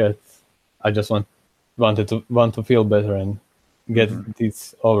 "Fuck it! I just want to feel better and get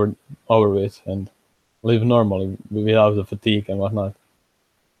this over with and live normally without the fatigue and whatnot."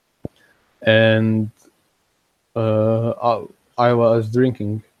 And I was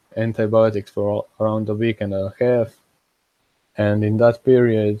drinking antibiotics for around a week and a half, and in that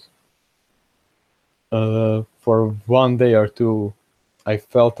period, for 1 day or two, I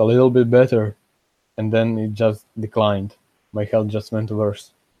felt a little bit better, and then it just declined. My health just went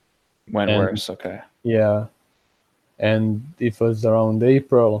worse. Went And worse. Okay. yeah, and it was around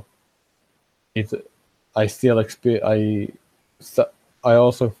April. It I still I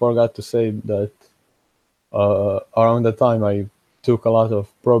also forgot to say that around the time I took a lot of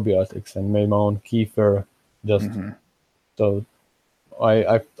probiotics and made my own kefir, just so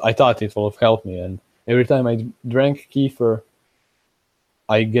I thought it would have helped me. And every time I drank kefir,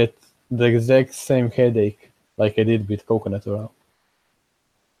 I get the exact same headache like I did with coconut oil.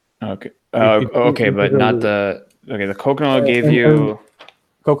 Okay. It Okay, but not really, the. Okay, the coconut oil gave and you.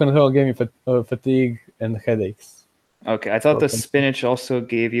 coconut oil gave me fatigue and headaches. Okay, I thought the spinach also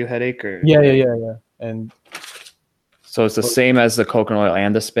gave you headache, or Yeah. And so it's the same as the coconut oil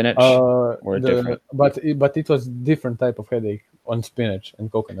and the spinach, or different? but it was different type of headache on spinach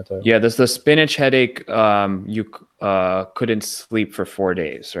and coconut oil. Yeah, there's the spinach headache. You couldn't sleep for 4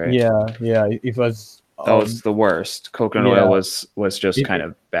 days, right? Yeah. It was That was the worst. Coconut oil was just kind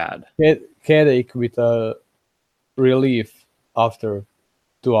of bad. Headache with a relief after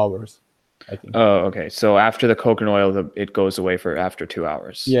 2 hours, I think. Oh, okay. So after the coconut oil, it goes away for after 2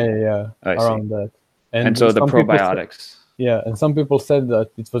 hours. Yeah. I Around see. that. And so the some people probiotics. and some people said that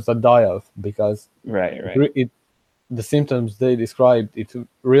it was a die-off because Right. the symptoms they described, I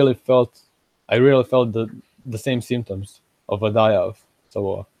really felt the same symptoms of a die-off.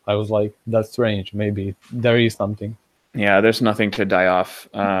 So I was like, that's strange. Maybe there is something. Yeah, there's nothing to die off.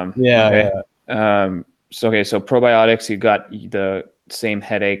 Yeah. So probiotics, you got the same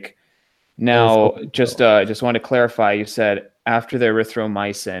headache. Now, just want to clarify, you said after the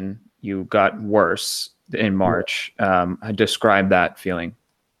erythromycin, you got worse in March. Describe that feeling.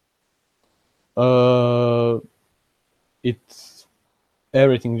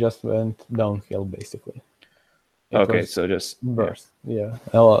 Everything just went downhill basically. So just worse. Yeah.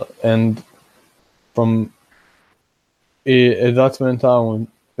 And from That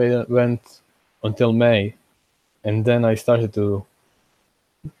went until May, and then I started to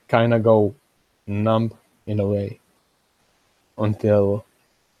kind of go numb in a way until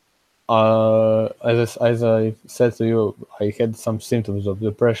as I said to you, I had some symptoms of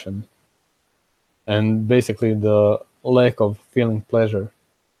depression and basically the lack of feeling pleasure.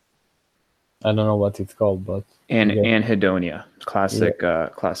 I don't know what it's called, but And yeah, anhedonia, classic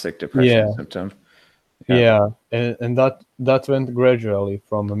depression yeah, symptom. yeah, and that went gradually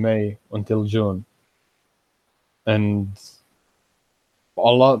from May until June, and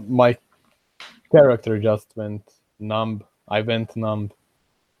my character just went numb. I went numb.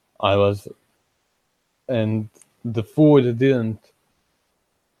 I was, and the food didn't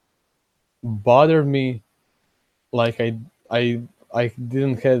bother me like I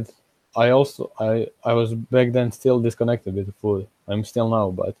didn't had I was back then still disconnected with the food. I'm still now,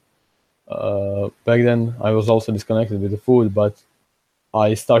 but back then I was also disconnected with the food, but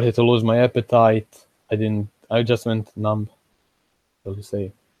I started to lose my appetite. I just went numb, so to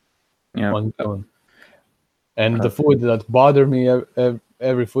say, Yeah. on its own. And the food that bothered me,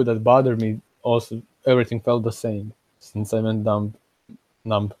 every food that bothered me, also everything felt the same since I went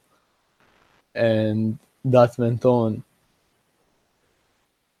numb, and that went on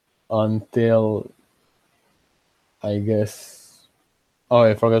until I guess. Oh,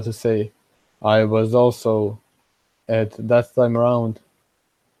 I forgot to say, I was also at that time around.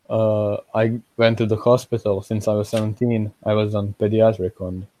 I went to the hospital since I was 17. I was on pediatric,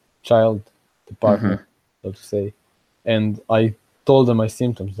 on child department, so to say, and I told them my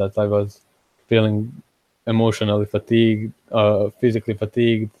symptoms that I was feeling emotionally fatigued, physically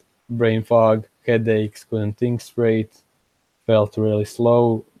fatigued, brain fog, headaches, couldn't think straight, felt really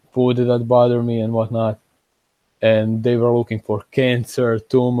slow, food that bothered me and whatnot. And they were looking for cancer,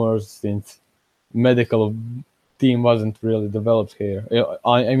 tumors, since medical team wasn't really developed here.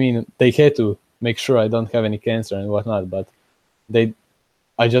 I mean, they had to make sure I don't have any cancer and whatnot, but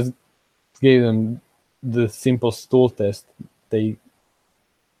I just gave them the simple stool test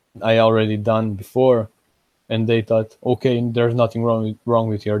I already done before, and they thought, okay, there's nothing wrong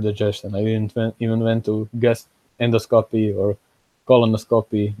with your digestion. I didn't even went to guess endoscopy or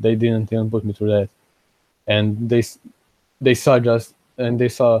colonoscopy. They didn't even put me through that, and they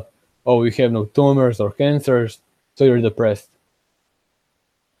saw oh, we have no tumors or cancers, so you're depressed.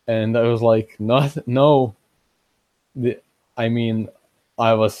 And I was like, not no. I mean,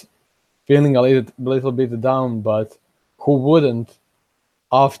 I was feeling a little bit down, but who wouldn't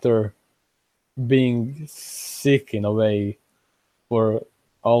after being sick in a way for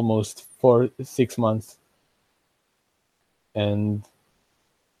almost 6 months? And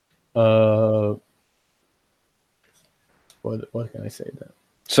what can I say then?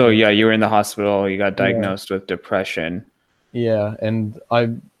 So yeah, you were in the hospital. You got diagnosed with depression. Yeah, and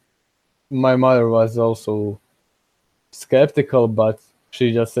my mother was also skeptical, but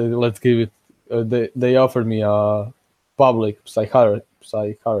she just said, "Let's give it." They offered me a public psychiatrist.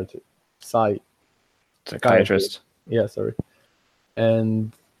 Yeah, sorry,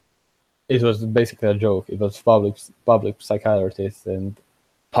 and it was basically a joke. It was public psychiatrist and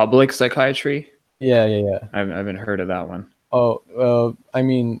Public psychiatry. yeah. I haven't heard of that one. Oh, I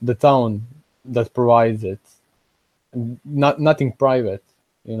mean the town that provides it, nothing private,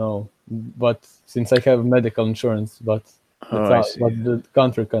 you know. But since I have medical insurance, but I see. what the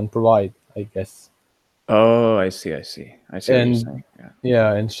country can provide, I guess. Oh, I see. I see what you're saying.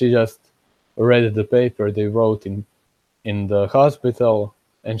 Yeah, and she just read the paper they wrote in the hospital,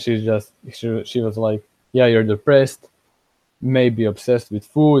 and she was like, "Yeah, you're depressed, maybe obsessed with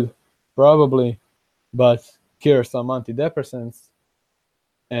food, probably, but here's some antidepressants,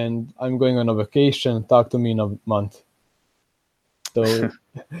 and I'm going on a vacation. Talk to me in a month." So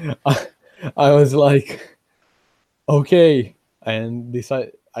I was like, okay, and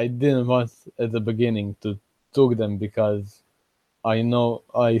I didn't want at the beginning to took them because I know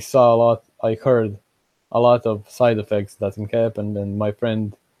I saw a lot, I heard a lot of side effects that can happen, and my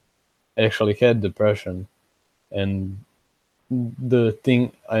friend actually had depression, and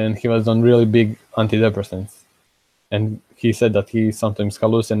he was on really big antidepressants, and he said that he sometimes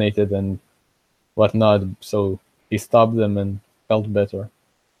hallucinated and whatnot, so he stopped them and felt better.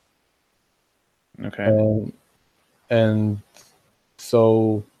 Okay. And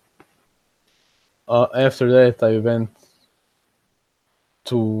so after that, I went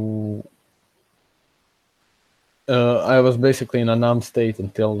to. I was basically in a numb state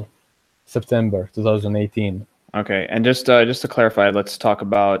until September 2018. Okay, and just to clarify, let's talk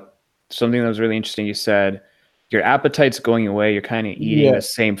about something that was really interesting. You said your appetite's going away. You're kind of eating Yeah, the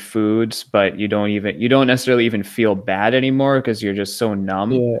same foods, but you don't necessarily even feel bad anymore because you're just so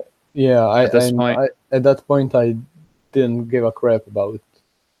numb yeah, yeah. at this point. I at that point I didn't give a crap about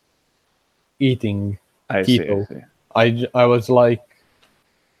eating I see. I keto. see. I was like,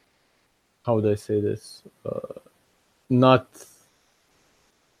 how would I say this? Not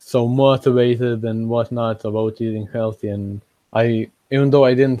so motivated and whatnot about eating healthy, and I, even though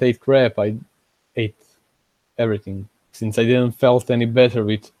I didn't eat crap, I ate everything. Since I didn't felt any better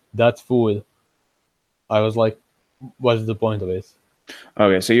with that food, I was like, what's the point of it?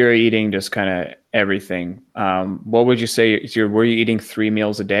 Okay, so you're eating just kind of everything. What would you say? Were you eating 3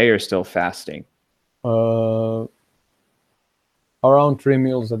 meals a day or still fasting? Uh, Around 3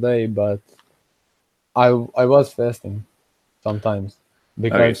 meals a day, but I was fasting sometimes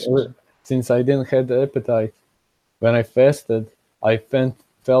Okay, because since I didn't have the appetite when I fasted, I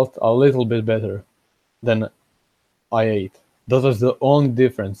felt a little bit better than I ate. That was the only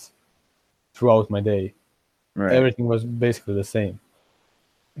difference throughout my day. right, Everything was basically the same.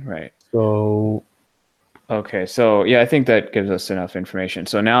 right. So Okay, so yeah, I think that gives us enough information.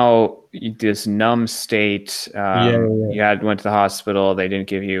 So now this numb state, yeah, yeah, went to the hospital. They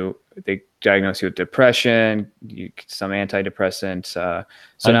diagnosed you with depression, some antidepressants. So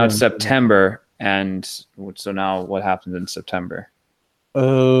I now it's didn't. September, and so now what happens in September?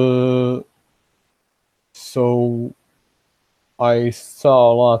 Uh, so I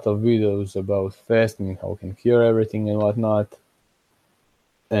saw a lot of videos about fasting, how it can cure everything and whatnot.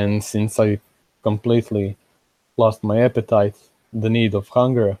 And since I completely lost my appetite, the need of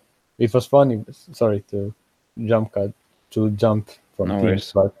hunger, it was funny. Sorry to jump cut to jump from No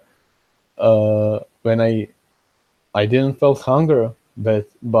things, worries. but when I didn't felt hunger,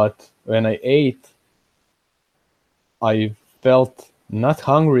 but when I ate, I felt not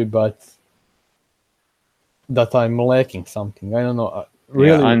hungry, but that I'm lacking something. I don't know.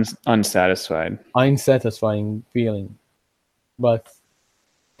 Yeah, Really unsatisfied. unsatisfying feeling, but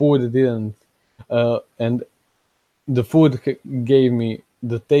food didn't. And the food gave me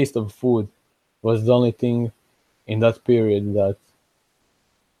the taste of food was the only thing in that period that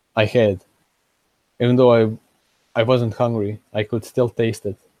I had. Even though I wasn't hungry, I could still taste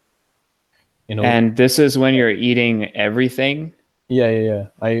it. You know, And this is when you're eating everything. yeah, yeah,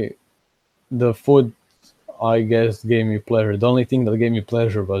 yeah. The food, I guess, gave me pleasure. The only thing that gave me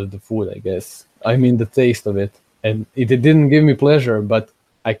pleasure was the food, I guess. I mean, the taste of it, and it didn't give me pleasure, but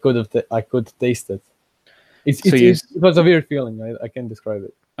I could taste it. So you, It was a weird feeling. I can't describe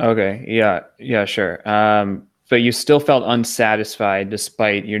it. okay, yeah, yeah, sure. But you still felt unsatisfied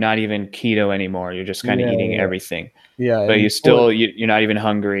despite you're not even keto anymore. You're just kind of Yeah, eating yeah, everything, yeah. but And food, you're not even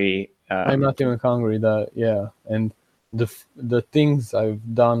hungry. I'm not even hungry. That, yeah, and the things I've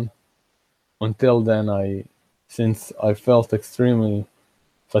done until then, since I felt extremely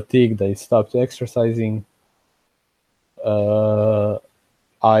fatigued, I stopped exercising. Uh,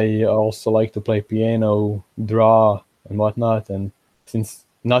 I also like to play piano, draw, and whatnot. And since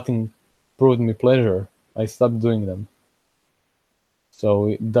nothing brought me pleasure, I stopped doing them.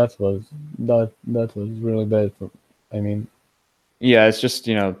 So that was really bad. I mean, Yeah, it's just,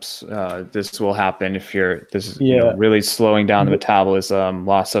 this will happen if this is, yeah, really slowing down the metabolism,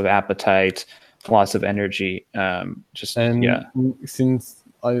 loss of appetite, loss of energy. and Yeah. since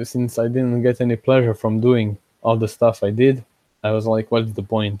I didn't get any pleasure from doing all the stuff I did, I was like, what's the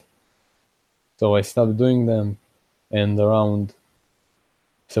point? So I stopped doing them, and around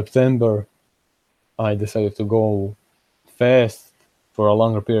September, I decided to go fast for a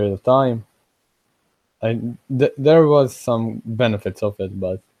longer period of time. There was some benefits of it,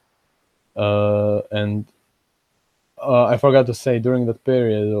 but and I forgot to say during that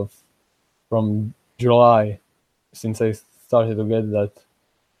period of from July, since I started to get that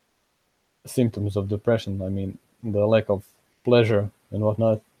symptoms of depression. I mean, the lack of pleasure and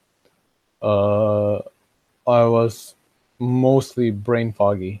whatnot. Uh, I was mostly brain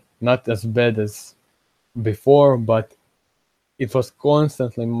foggy, not as bad as before, but it was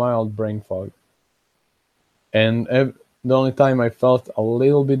constantly mild brain fog. And the only time I felt a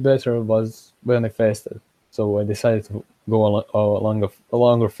little bit better was when I fasted. So I decided to go a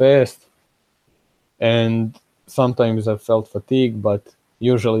longer fast. And sometimes I felt fatigue, but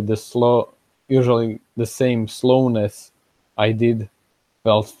usually the same slowness I did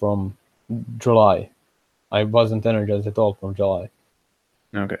felt from July. I wasn't energized at all from July.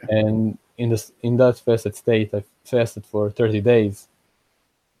 Okay. And in that fasted state, I fasted for 30 days.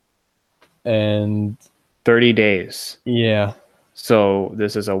 And 30 days. yeah, So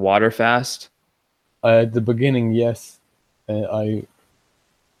this is a water fast. at the beginning, yes, I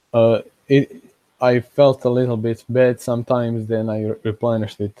uh, it I felt a little bit bad sometimes. Then I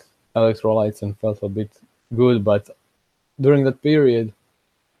replenished with electrolytes and felt a bit good. But during that period,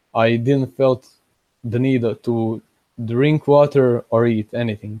 I didn't felt the need to drink water or eat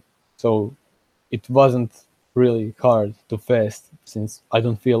anything. So it wasn't really hard to fast since I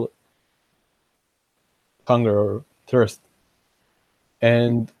don't feel hunger or thirst.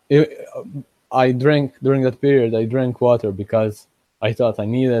 And I drank during that period. I drank water because I thought I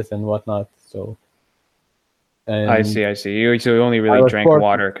needed it and whatnot. So and I see. So you only I really was drank forcing,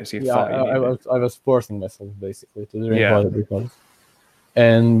 water because you yeah, thought you needed it. I was forcing myself basically to drink Yeah. water because.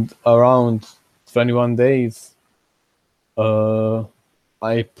 And around 21 days,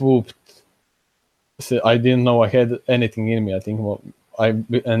 I pooped. So I didn't know I had anything in me. I think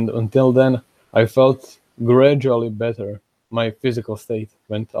and until then I felt gradually better. My physical state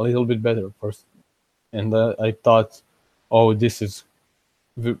went a little bit better first, and I thought, oh, this is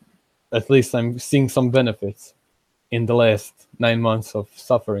at least I'm seeing some benefits in the last 9 months of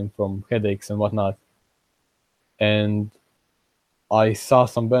suffering from headaches and whatnot. And I saw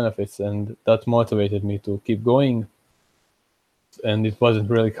some benefits, and that motivated me to keep going. And it wasn't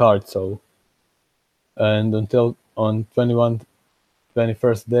really hard. So, and until on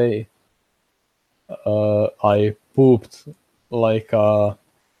 21st day, I pooped like a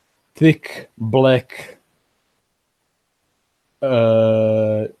thick black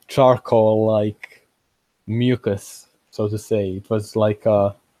charcoal like mucus, so to say. It was like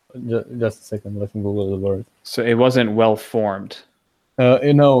just a second, let me Google the word. So it wasn't well formed.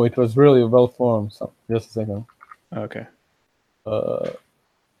 It was really well formed. So just a second. Okay.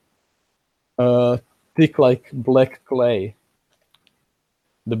 Thick like black clay.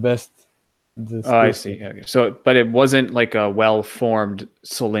 The best. Oh, I see. Okay. So, but it wasn't like a well formed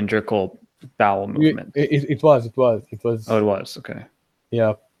cylindrical bowel movement. It was. Oh, it was. Okay.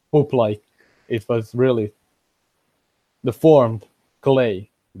 Yeah, poop like. It was really deformed clay,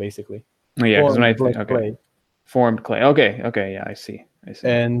 basically. Oh, yeah, because when I think, Black okay, clay. formed clay. Okay, yeah, I see.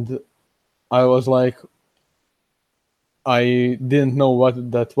 And I was like, I didn't know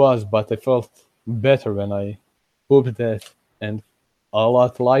what that was, but I felt better when I pooped that, and a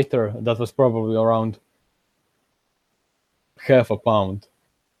lot lighter. That was probably around half a pound.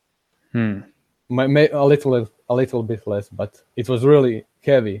 A little bit less, but it was really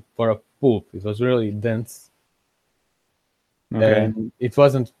heavy for a poop. It was really dense. Okay. And it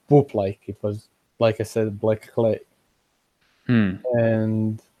wasn't poop like. It was, like I said, black clay.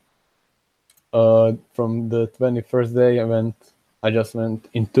 And from the 21st day, I just went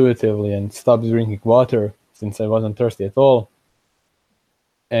intuitively and stopped drinking water since I wasn't thirsty at all.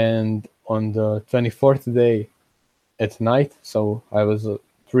 And on the 24th day at night, so I was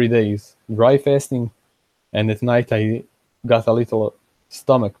 3 days dry fasting, and at night I got a little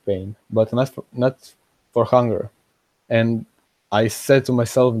stomach pain, but not for hunger. And I said to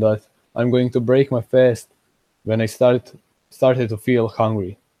myself that I'm going to break my fast when I started to feel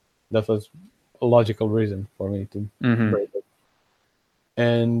hungry. That was a logical reason for me to break it.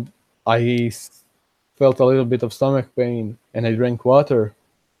 And I felt a little bit of stomach pain, and I drank water.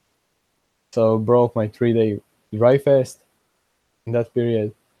 So broke my 3-day dry fast in that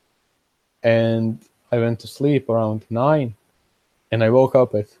period. And I went to sleep around 9, and I woke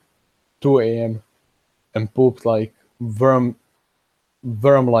up at 2 a.m. and pooped like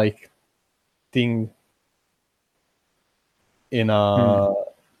worm-like thing in a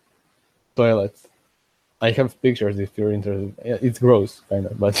toilet. I have pictures if you're interested. Yeah, it's gross, kind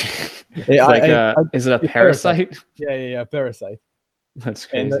of, but is it a parasite? Yeah, parasite. That's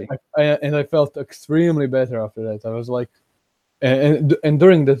crazy. And I felt extremely better after that. I was like, and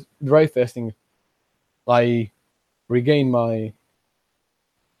during the dry fasting, I regained my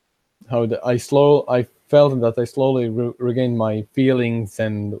I felt that I slowly regained my feelings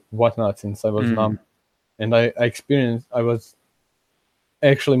and whatnot since I was numb, and I was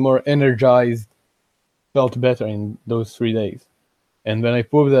actually more energized, felt better in those 3 days. And when I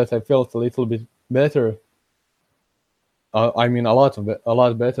proved that, I felt a little bit better. I mean, a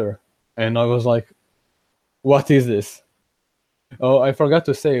lot better. And I was like, what is this? Oh, I forgot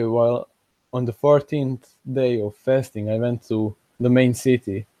to say, while on the 14th day of fasting, I went to the main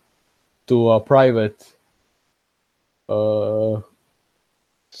city to a private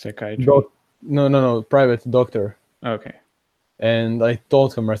psychiatry. Private doctor. Okay. And I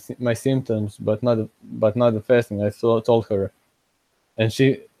told her my symptoms, but not the fasting. I told her,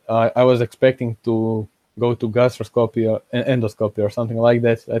 and I was expecting to go to gastroscopy or endoscopy or something like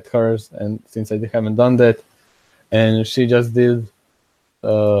that at hers, and since I haven't done that, and she just did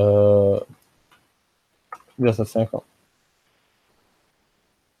just a second.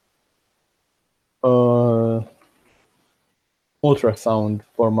 uh, ultrasound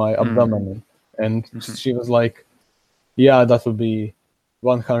for my abdomen, and she was like, "Yeah, that would be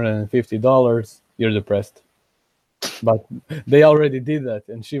 $150. You're depressed." But they already did that,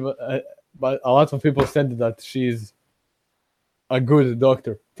 and but a lot of people said that she's a good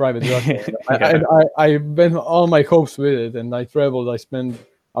doctor, private doctor. Yeah. I bent all my hopes with it, and I traveled. I spent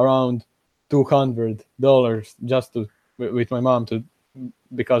around $200 just with my mom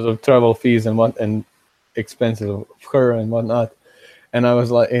because of travel fees and expenses of her and whatnot. And I was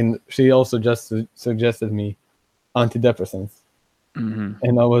like, and she also just suggested me antidepressants,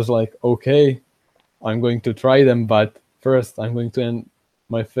 and I was like, okay, I'm going to try them, but first I'm going to end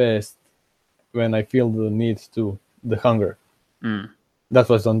my fast when I feel the need to, the hunger. That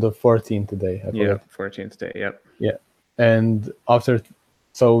was on the 14th day. I Yeah, forgot. 14th day. Yep. Yeah, and after,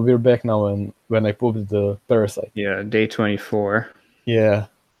 so we're back now, and when I pooped the parasite. Yeah, day 24. Yeah,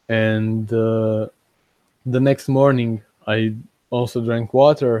 and the next morning I also drank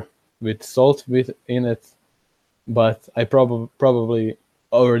water with salt in it, but I probably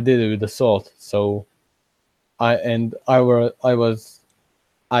overdid it with the salt. So I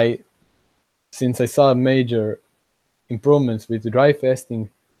since I saw major improvements with dry fasting,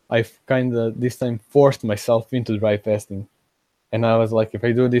 I kind of this time forced myself into dry fasting, and I was like, if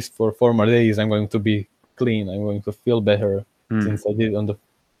I do this for 4 more days, I'm going to be clean. I'm going to feel better, since I did it on the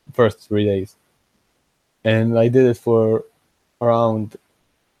first 3 days, and I did it for around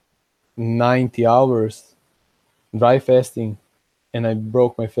 90 hours dry fasting, and I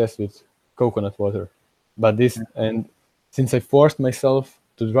broke my fast with coconut water. But since I forced myself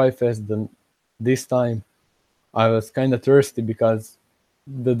to dry fast, then this time I was kind of thirsty because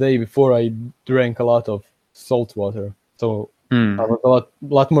the day before I drank a lot of salt water, so I was a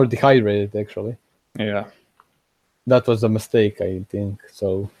lot more dehydrated actually. Yeah. That was a mistake, I think.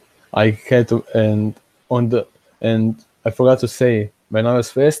 So I had to, and I forgot to say, when I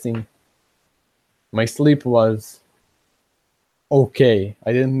was fasting, my sleep was okay.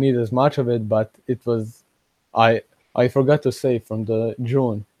 I didn't need as much of it, but it was. I forgot to say, from the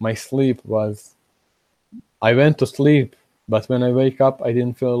June, my sleep was. I went to sleep, but when I wake up, I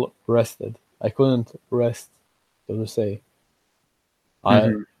didn't feel rested. I couldn't rest, so to say.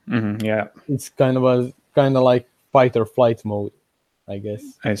 I Yeah, It's kind of like fight or flight mode, I guess.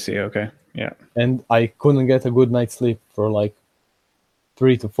 I see. Okay. Yeah. And I couldn't get a good night's sleep for like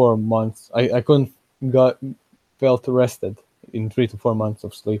 3 to 4 months. I couldn't got felt rested in 3 to 4 months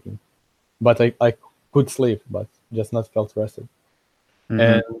of sleeping, but I could sleep, but just not felt rested.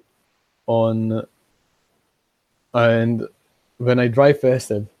 And on and when I dry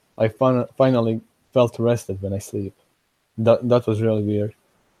fasted, I finally felt rested when I sleep. That was really weird.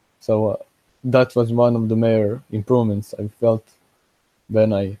 So that was one of the major improvements I felt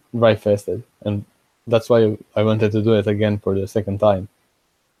when I dry fasted, and that's why I wanted to do it again for the second time.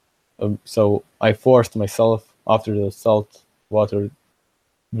 So I forced myself after the salt water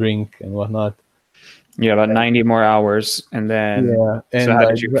drink and whatnot. Yeah, about 90 more hours, and then. Yeah, So and how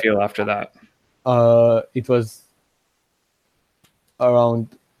did you feel after that? it was around.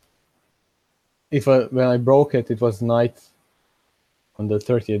 When I broke it, it was night on the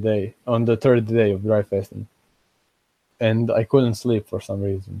 30th day, on the third day of dry fasting, and I couldn't sleep for some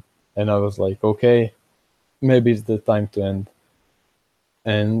reason. And I was like, okay, maybe it's the time to end.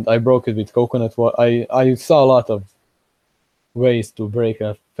 And I broke it with coconut water. I saw a lot of ways to break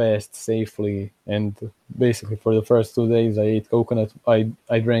a fast safely, and basically for the first 2 days I ate coconut. I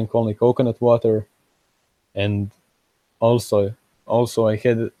drank only coconut water, and also I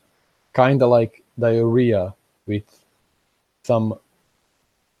had kind of like diarrhea with some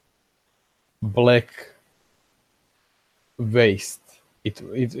black waste. It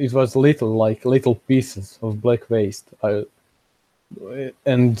was little pieces of black waste.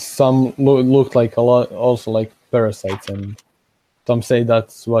 And some looked like a lot, also like parasites, and some say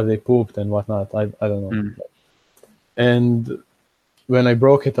that's what they pooped and whatnot. I don't know. And when I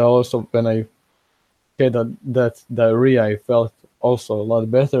broke it, when I had that diarrhea, I felt also a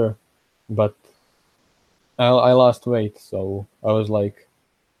lot better, but I lost weight, so I was like,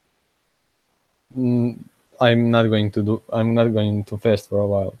 I'm not going to fast for a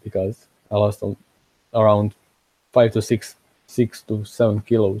while because I lost around 5 to 6 to 7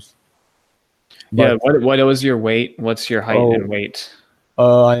 kilos. Yeah. But What was your weight? What's your height and weight?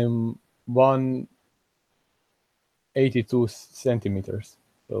 I'm 182 centimeters.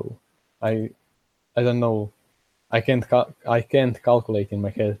 So I I don't know. I can't calculate in my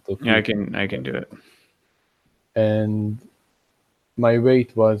head to Yeah, feet. I can do it. And my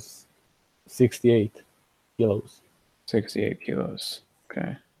weight was 68 kilos. 68 kilos.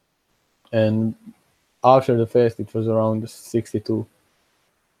 Okay. and after the fast it was around 62.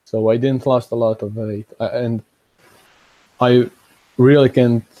 So I didn't lost a lot of weight, and I really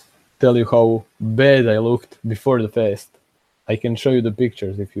can't tell you how bad I looked before the fast. I can show you the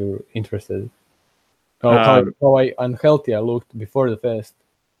pictures if you're interested. How unhealthy I looked before the fast.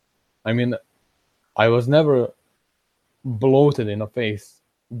 I mean, I was never bloated in the face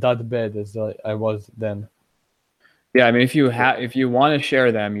that bad as I was then. Yeah, I mean, if you want to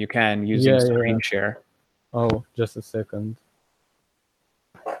share them, you can using screen share. Oh, just a second.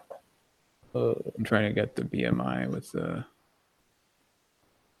 I'm trying to get the BMI with the.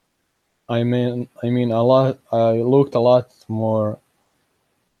 I mean, a lot. I looked a lot more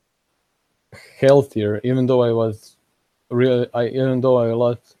healthier, even though I was really. Even though I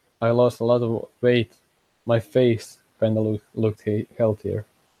lost a lot of weight. My face kind of looked healthier.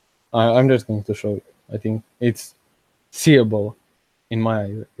 I'm just going to show you. I think it's seeable in my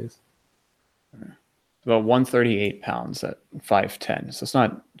eyes, I guess. About 138 pounds at 5'10". So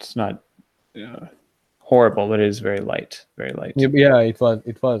it's not horrible, but it is very light, very light. Yeah, it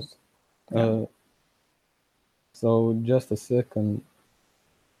was. Yeah. So just a second.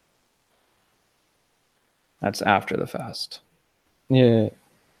 That's after the fast. Yeah.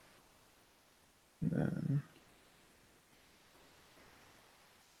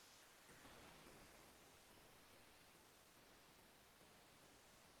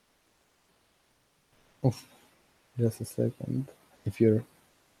 Oof. Just a second.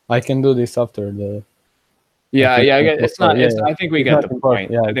 I can do this after the. Yeah. It's not. I think we get the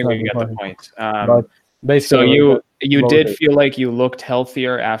point. Yeah, I think we get the point. But basically, so you did feel like you looked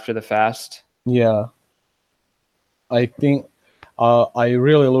healthier after the fast. Yeah. I think I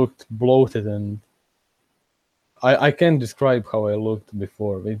really looked bloated, and I can't describe how I looked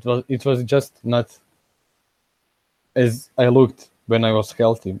before. It was just not as I looked when I was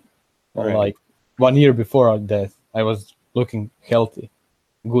healthy. Right. Like 1 year before death, I was looking healthy,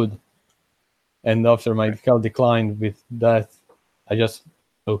 good. And after my health declined with that, I just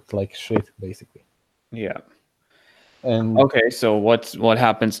looked like shit, basically. Yeah. And okay, so what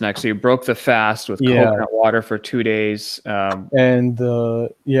happens next? So you broke the fast with coconut water for 2 days.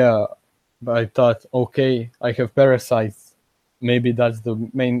 But I thought, okay, I have parasites. Maybe that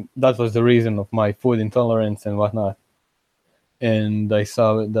was the reason of my food intolerance and whatnot. And I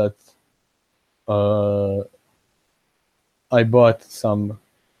saw that I bought some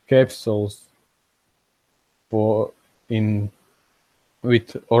capsules with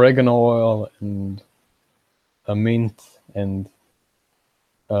oregano oil and a mint and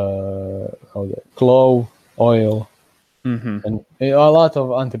clove oil, and a lot of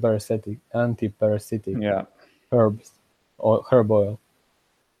antiparasitic herbs or herb oil.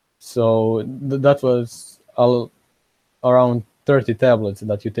 So that was around 30 tablets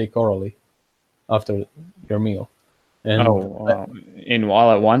that you take orally after your meal. And in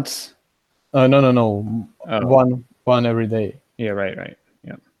all at once? No. Oh. One every day. Yeah, right.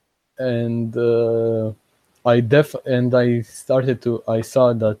 Yeah. And I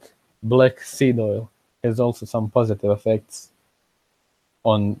saw that black seed oil has also some positive effects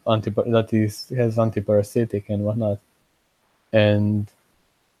on has antiparasitic and whatnot. And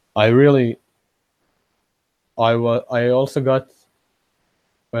I also got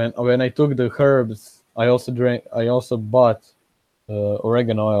when I took the herbs, I also bought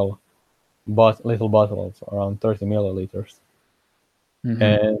oregano oil, bought little bottles around 30 milliliters.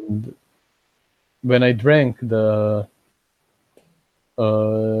 And when I drank the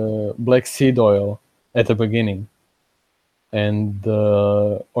black seed oil at the beginning and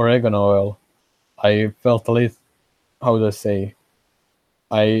the oregano oil, I felt a little, how to say,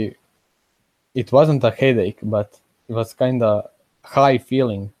 it wasn't a headache, but it was kind of high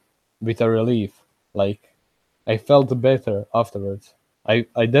feeling with a relief. Like I felt better afterwards. I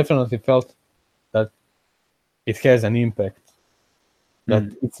definitely felt that it has an impact, that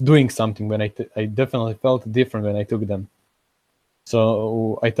it's doing something. When I definitely felt different when I took them.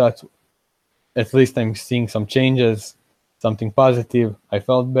 So I thought, at least I'm seeing some changes, something positive. I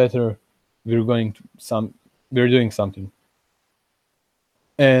felt better. We're doing something.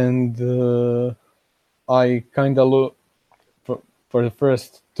 And I kind of look for the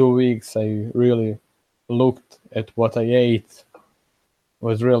first 2 weeks. I really looked at what I ate,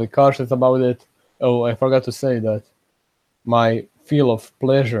 was really cautious about it. Oh, I forgot to say that my feel of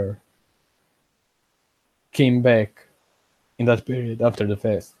pleasure came back in that period after the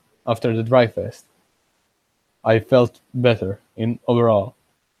fast, after the dry fast. I felt better in overall,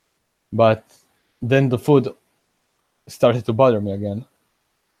 but then the food started to bother me again.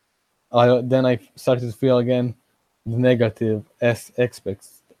 Then I started to feel again the negative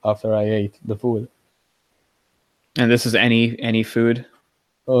aspects after I ate the food. And this is any food?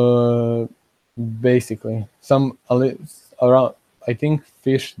 Basically, around. I think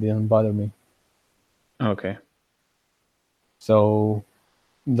fish didn't bother me, Okay. so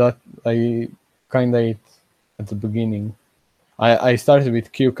that I kind of ate at the beginning. I started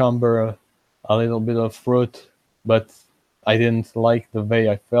with cucumber, a little bit of fruit, but I didn't like the way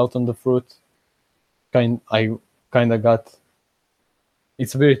I felt on the fruit. I kind of got.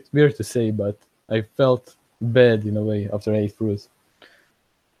 It's weird to say, but I felt bad in a way after I ate fruit.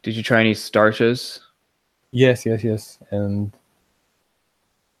 Did you try any starches? Yes, and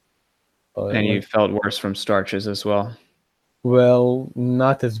And you felt worse from starches as well? well,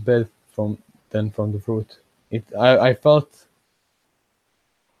 not as bad than from the fruit. I felt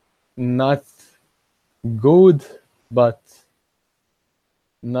not good, but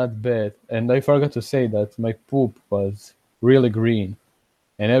not bad. And I forgot to say that my poop was really green,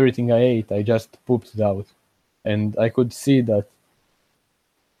 and everything I ate, I just pooped it out, and I could see that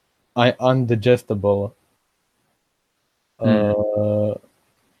I undigestible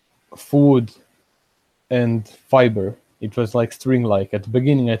food and fiber. It was like string-like. At the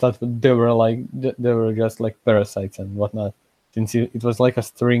beginning, I thought they were just like parasites and whatnot, since it was like a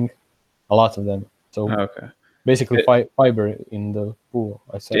string, a lot of them. So Okay. basically, fiber in the pool.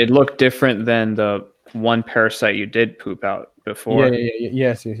 I said It looked different than the one parasite you did poop out before.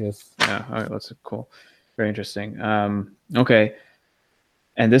 yes. Yeah. All right. That's cool. Very interesting. Okay.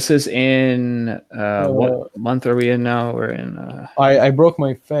 And this is in what month are we in now? We're in. I broke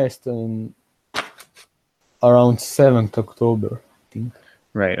my fast in around 7th October, I think.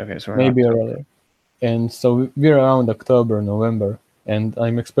 Right. Okay. So we're Maybe not, earlier. And so we're around October, November, and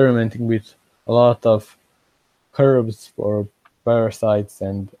I'm experimenting with a lot of herbs for parasites,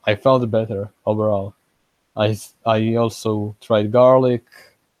 and I felt better overall. I also tried garlic,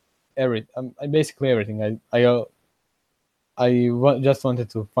 basically everything. Just wanted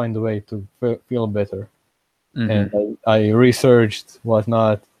to find a way to feel better, and I researched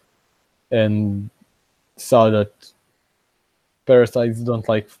whatnot, and saw that parasites don't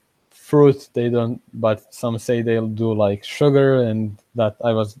like fruit. They don't, but some say they'll do like sugar, and that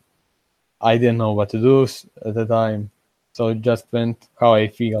I didn't know what to do at the time, so it just went how I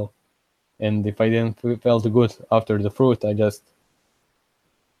feel. And if I didn't felt good after the fruit, I just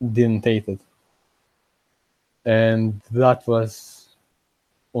didn't take it. And that was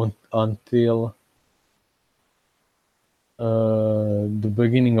until the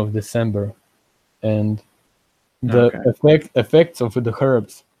beginning of December, and the effects of the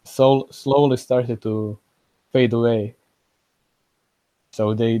herbs slowly started to fade away.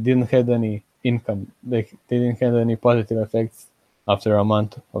 So they didn't have any income. They didn't have any positive effects after a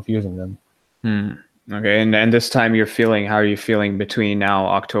month of using them. Okay, and this time how are you feeling between now,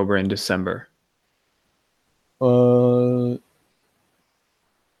 October and December?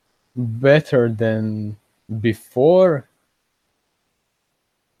 Better than before,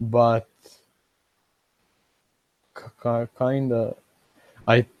 but kinda.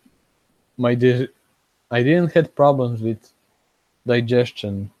 I didn't have problems with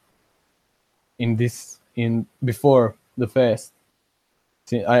digestion in before the fast.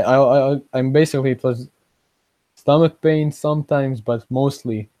 See, I'm basically, it was stomach pain sometimes, but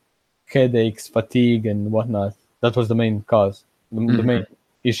mostly headaches, fatigue, and whatnot. That was the main cause, the main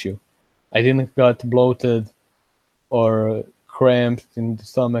issue. I didn't got bloated or cramps in the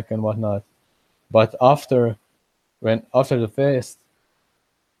stomach and whatnot. But after the fast,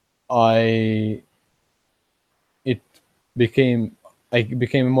 I became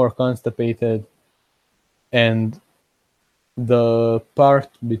more constipated, and the part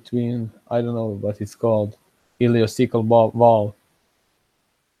between, I don't know what it's called, ileocecal wall,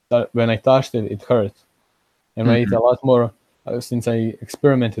 when I touched it, it hurt. And I ate a lot more, since I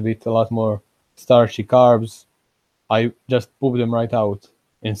experimented with a lot more starchy carbs, I just pooped them right out.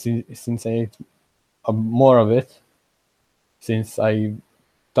 And since I ate more of it, since I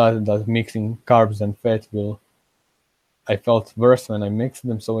thought that mixing carbs and fat I felt worse when I mixed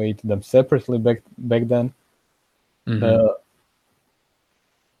them, so I ate them separately back then.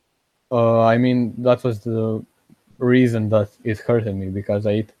 I mean, that was the reason that it hurted me, because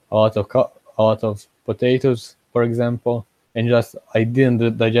I ate a lot of potatoes, for example, and I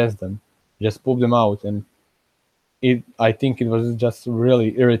didn't digest them, just pooped them out, and I think it was just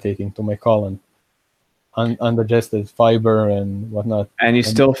really irritating to my colon, undigested fiber and whatnot. And you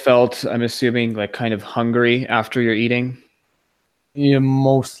still felt, I'm assuming, like kind of hungry after you're eating? Yeah,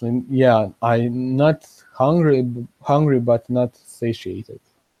 mostly. Yeah, I'm not hungry, but not satiated.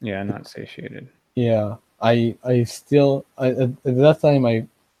 Yeah, not satiated. Yeah, at that time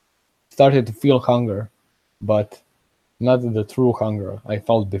started to feel hunger, but not the true hunger I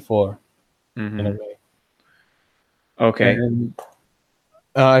felt before, in a way. Okay. And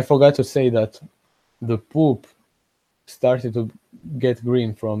I forgot to say that the poop started to get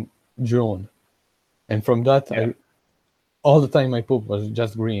green from June, and from that, Yeah. all the time my poop was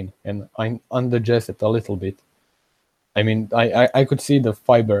just green, and I undigested a little bit. I mean, I could see the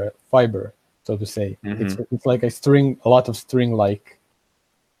fiber, so to say. It's like a lot of string, like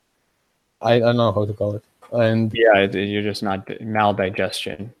I don't know how to call it, and Yeah, you're just not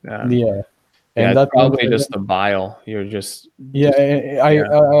maldigestion. yeah, Yeah, and it's that probably just the bile. You're just I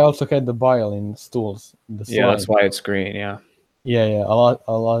also had the bile in stools, the yeah, that's slime. why it's green. Yeah. Yeah, a lot,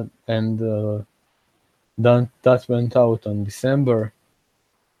 and that went out on December,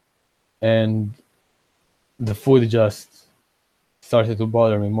 and the food just started to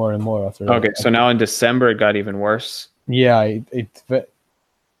bother me more and more after that. Okay, so now in December it got even worse. Yeah,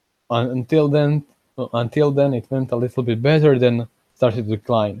 until then it went a little bit better, then started to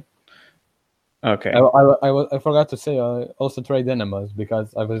decline. Okay. I forgot to say I also tried enemas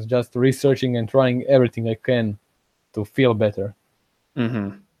because I was just researching and trying everything I can to feel better.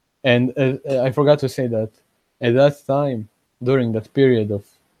 And I forgot to say that at that time, during that period of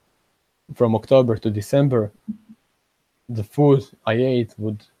from October to December, the food I ate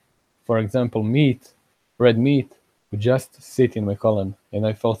would, for example, red meat, would just sit in my colon, and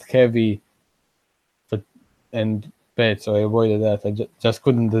I felt heavy and bad, so I avoided that. I just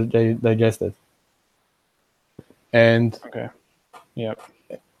couldn't digest it. And Okay. Yep.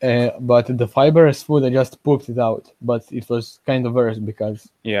 but the fibrous food, I just pooped it out. But it was kind of worse because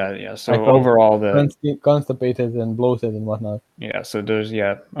Yeah. I So felt overall constipated and bloated and whatnot. so there's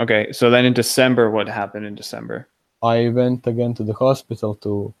Okay. So then in December, what happened in December? I went again to the hospital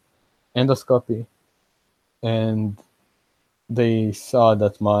to endoscopy, and they saw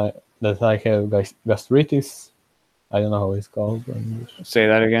that I have gastritis. I don't know how it's called in English. Say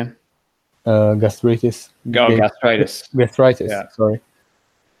that again. Gastritis. Gastritis. Gastritis. Yeah. Sorry.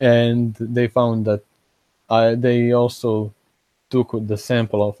 And they found that they also took the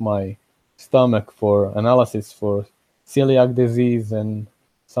sample of my stomach for analysis for celiac disease and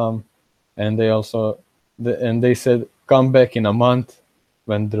they said come back in a month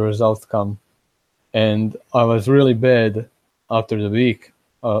when the results come. And I was really bad after the week.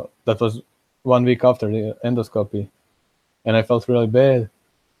 That was 1 week after the endoscopy, and I felt really bad.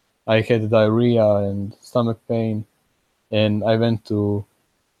 I had diarrhea and stomach pain, and I went to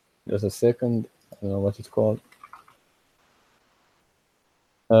just a second. I don't know what it's called.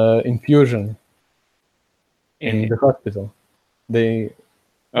 Infusion in the hospital. They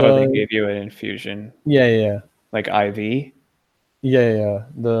they gave you an infusion. Yeah. Like IV. Yeah.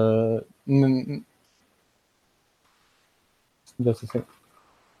 Just a second.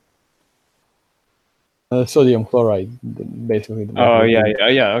 Sodium chloride, basically. Oh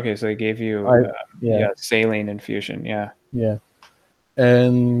yeah. Okay, so they gave you yeah. saline infusion. Yeah. Yeah.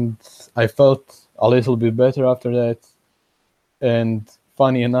 And I felt a little bit better after that. And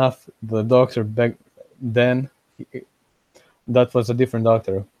funny enough, the doctor back then, that was a different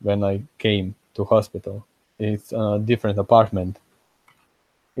doctor when I came to hospital. It's a different apartment.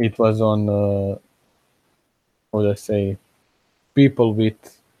 It was on, how do I say, people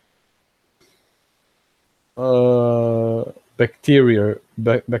with bacterial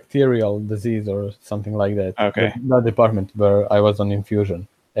disease or something like that. Okay. That department where I was on infusion,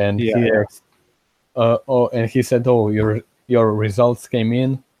 and he asked, and he said, "Oh, your results came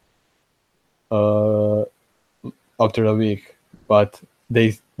in after a week, but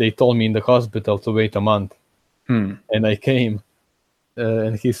they told me in the hospital to wait a month, and I came,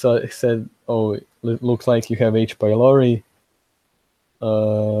 and he said, "Oh, it looks like you have H. pylori.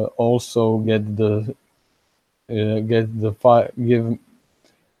 Also get the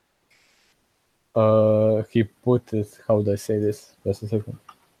he put it, how do I say this? Just a second.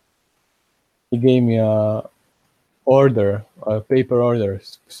 He gave me a paper order,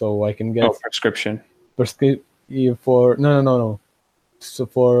 so I can get prescription. For no. So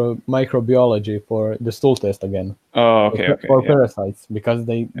for microbiology, for the stool test again. Oh, okay. For parasites, because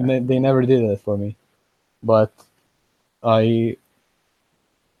they never did it for me, but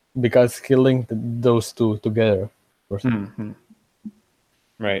because he linked those two together.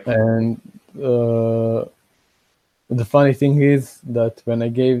 Right. And the funny thing is that when I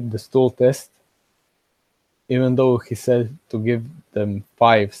gave the stool test, even though he said to give them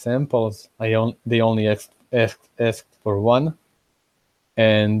 5 samples, they only asked for 1,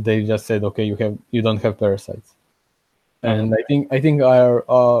 and they just said, "Okay, you don't have parasites." And I think our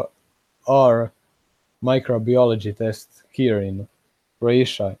microbiology test here in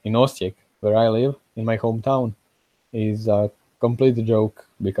Croatia, in Osijek, where I live, in my hometown, is a complete joke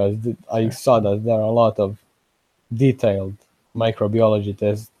because I saw that there are a lot of detailed microbiology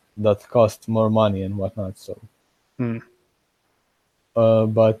tests that cost more money and whatnot. So,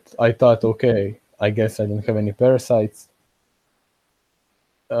 but I thought, okay, I guess I don't have any parasites.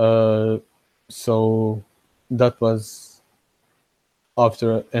 So that was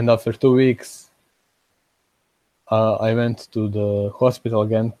after 2 weeks. I went to the hospital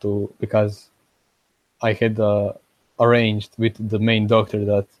again because I had arranged with the main doctor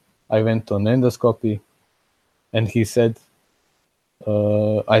that I went to an endoscopy, and he said,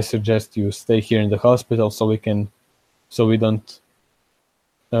 "I suggest you stay here in the hospital so we don't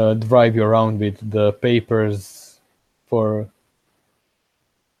drive you around with the papers for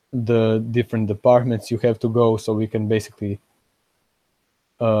the different departments you have to go, so we can basically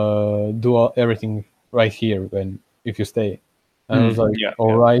do everything right here if you stay." And I was like,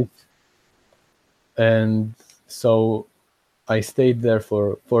 all right. And so I stayed there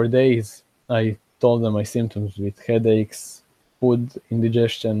for 4 days. I told them my symptoms with headaches, food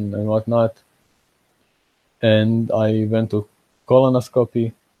indigestion, and whatnot. And I went to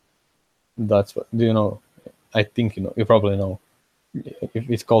colonoscopy. That's what, do you know? I think you know. You probably know. If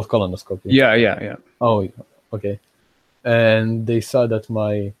it's called colonoscopy. Yeah. Oh, okay. And they saw that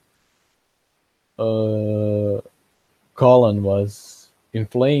my colon was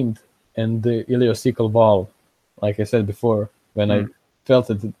inflamed, and the ileocecal valve, like I said before, when I felt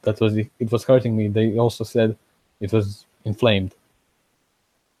it was hurting me, they also said it was inflamed.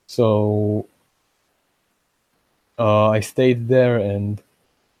 So I stayed there, and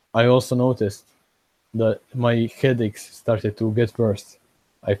I also noticed that my headaches started to get worse.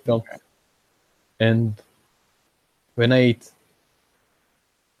 I felt, and when I ate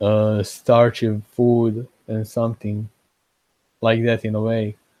starchy food and something like that, in a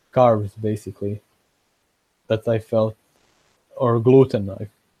way, carbs basically, that I felt, or gluten.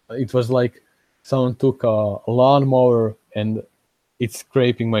 It was like someone took a lawnmower and it's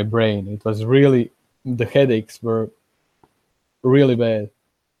scraping my brain. It was really, the headaches were really bad.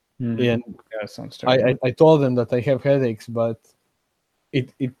 And That sounds terrible. I told them that I have headaches, but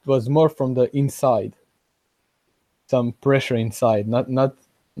it was more from the inside, some pressure inside,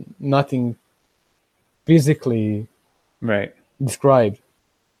 nothing physically Right. described,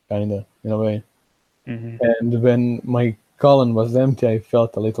 kind of, in a way. And when my colon was empty, I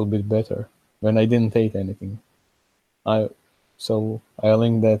felt a little bit better when I didn't eat anything. So I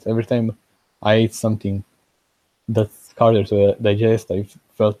linked that every time I ate something that's harder to digest, I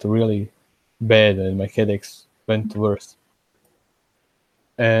felt really bad and my headaches went worse.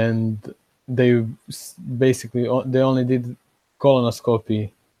 And they basically they only did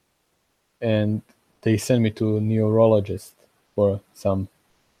colonoscopy, and they sent me to a neurologist for some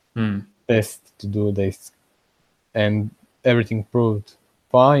tests to do this, and everything proved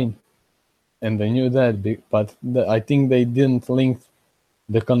fine. And I knew that, but I think they didn't link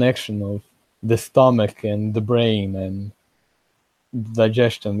the connection of the stomach and the brain and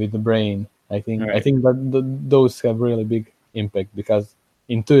digestion with the brain. I think that those have really big impact, because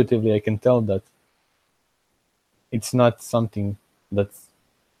intuitively I can tell that it's not something that's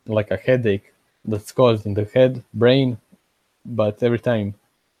like a headache that's caused in the head, brain, but every time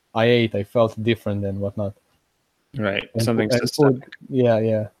I ate, I felt different and whatnot. Right. And, Something and systemic. food,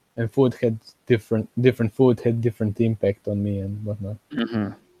 yeah. And food had different food had different impact on me and whatnot.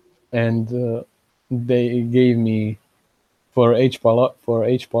 And they gave me, for H.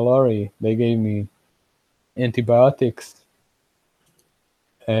 pylori, they gave me antibiotics,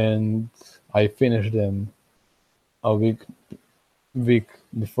 and I finished them a week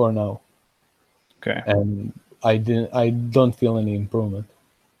before now. Okay. And I don't feel any improvement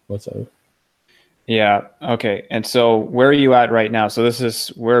whatsoever. Yeah. Okay. And so where are you at right now? So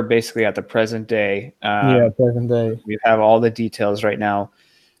we're basically at the present day. Present day. We have all the details right now.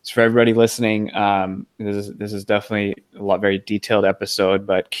 So for everybody listening, this is definitely a very detailed episode,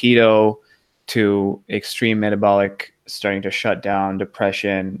 but keto to extreme metabolic, starting to shut down,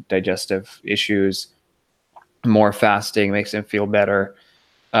 depression, digestive issues, more fasting makes them feel better.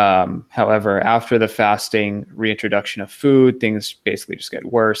 However, after the fasting, reintroduction of food, things basically just get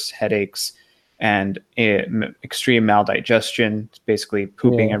worse, headaches, and extreme maldigestion, basically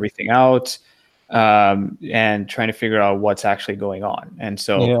pooping everything out, and trying to figure out what's actually going on. And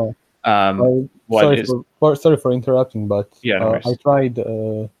so, sorry for interrupting, but no I tried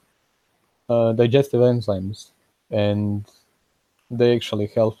digestive enzymes, and they actually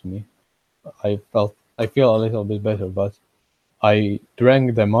helped me. I feel a little bit better, but I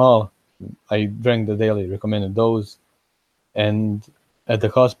drank them all. I drank the daily recommended dose, and at the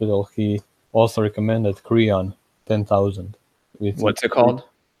hospital, he also recommended Creon 10,000. What's it called?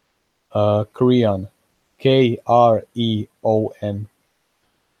 Creon, Kreon.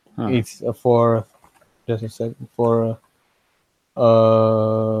 Huh. It's for just a second for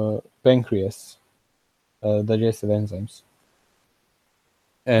pancreas, digestive enzymes.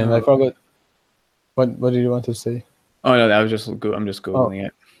 And I forgot what did you want to say? Oh no, I'm just googling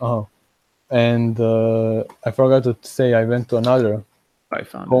it. Oh, and I forgot to say I went to another I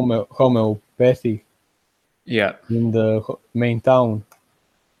found homeopathy Yeah. in the main town,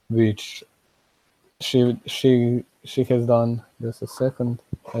 which she has done. Just a second,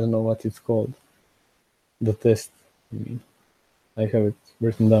 I don't know what it's called. The test. I mean, I have it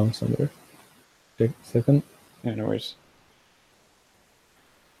written down somewhere. Check a second. Yeah, no worries.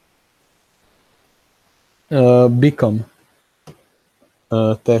 Beacon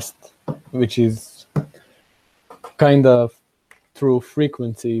test, which is kind of through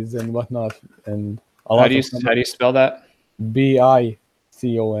frequencies and whatnot, and a lot How do you spell that?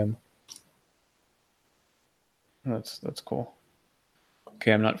 BICOM. That's cool.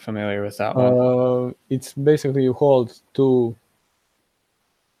 Okay, I'm not familiar with that one. It's basically you hold two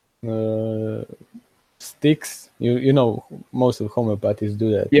sticks. You know, most of homeopathies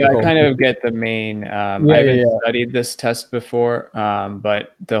do that. Yeah, I kind of get the main. I haven't studied this test before,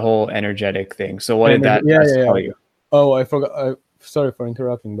 but the whole energetic thing. So what did that test tell you? Oh, I forgot. Sorry for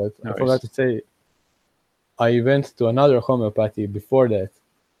interrupting, but I forgot to say. I went to another homeopathy before that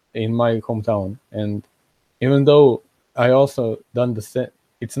in my hometown, and even though I also done the same,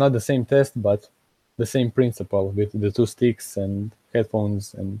 it's not the same test, but the same principle with the two sticks and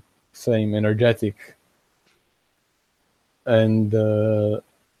headphones and same energetic. And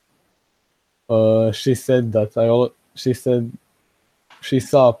she said that she said she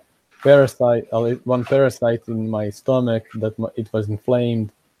saw one parasite in my stomach, that it was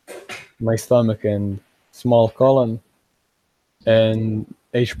inflamed, my stomach and small colon, and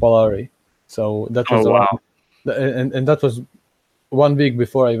H. pylori. So that was and that was 1 week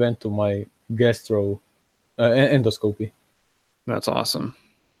before I went to my gastro endoscopy. That's awesome.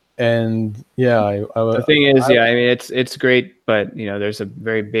 And yeah, the thing is, I mean, it's great, but there's a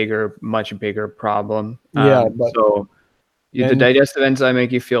much bigger problem. So the digestive enzyme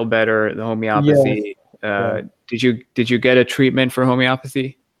make you feel better. The homeopathy. Yes, Did you get a treatment for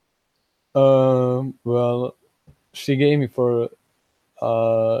homeopathy? Well, she gave me for.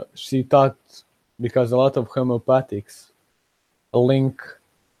 She thought, because a lot of homeopathics link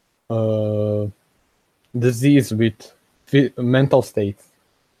disease with mental state.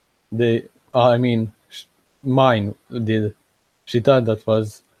 Mine did. She thought that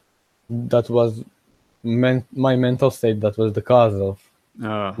was my mental state that was the cause of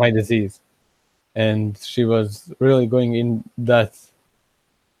my disease, and she was really going in that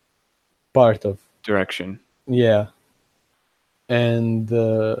part of direction. Yeah, and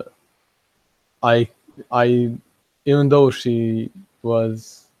I even though she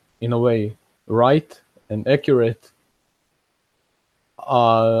was in a way right and accurate,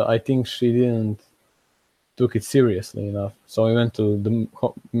 I think she didn't took it seriously enough. So I went to the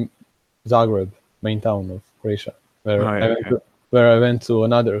Zagreb, main town of Croatia, where I went to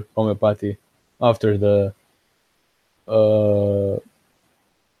another homeopathy after the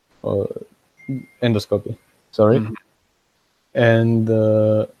endoscopy. Sorry. Mm-hmm. And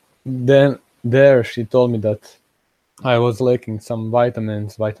then there she told me that I was lacking some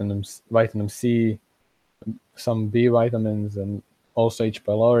vitamins, vitamin C, some B vitamins, and also H.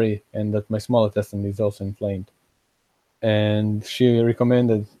 pylori, and that my small intestine is also inflamed. And she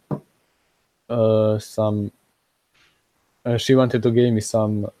recommended some. She wanted to give me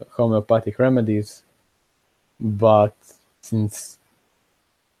some homeopathic remedies, but since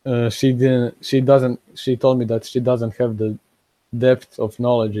she told me that she doesn't have the depth of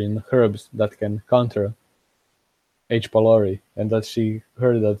knowledge in herbs that can counter H. pylori, and that she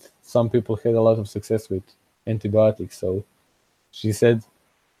heard that some people had a lot of success with antibiotics. So she said,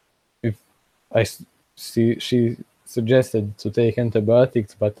 she suggested to take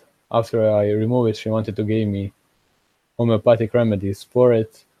antibiotics, but after I remove it, she wanted to give me homeopathic remedies for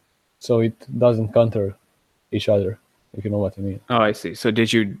it, so it doesn't counter each other, if you know what I mean. Oh, I see. So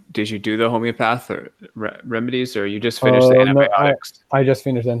did you do the homeopath or remedies, or you just finished the antibiotics? No, I just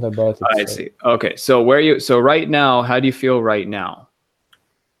finished antibiotics. I see. Okay. So right now, how do you feel right now?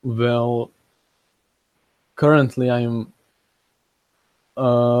 Well, currently I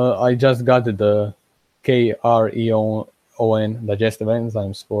just got the Kreon digestive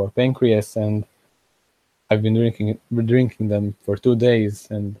enzymes for pancreas, and I've been drinking them for 2 days,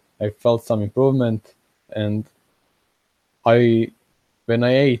 and I felt some improvement. And when when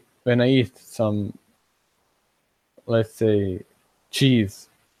I eat some, let's say, cheese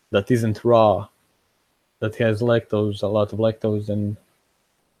that isn't raw, that has lactose, a lot of lactose, and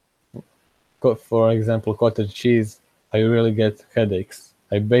for example, cottage cheese, I really get headaches.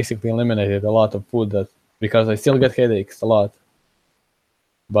 I basically eliminated a lot of food that, because I still get headaches a lot,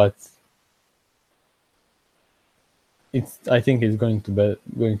 but I think it's going to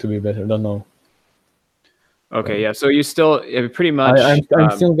be better. Don't know. Okay, yeah. So you still pretty much.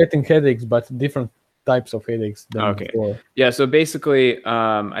 I'm still getting headaches, but different types of headaches than Okay. before. Yeah. So basically,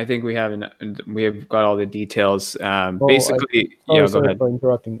 I think we have got all the details. Basically, yeah. Go Sorry ahead. for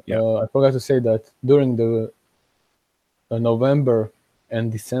interrupting. Yeah. I forgot to say that during the November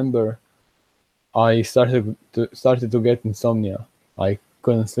and December, I started to get insomnia. I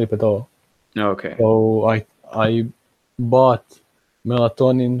couldn't sleep at all. Okay. So I bought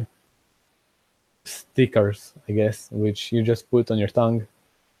melatonin stickers, I guess, which you just put on your tongue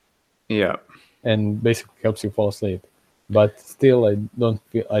Yeah. and basically helps you fall asleep. But still, I don't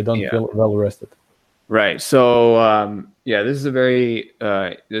feel well rested. Right. So yeah, this is a very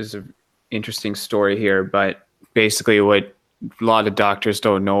this is an interesting story here, but basically what a lot of doctors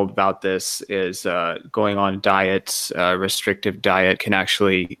don't know about this is going on diets, restrictive diet can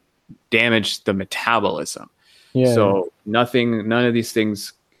actually damage the metabolism. Yeah. So none of these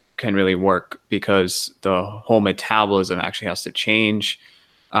things can really work because the whole metabolism actually has to change.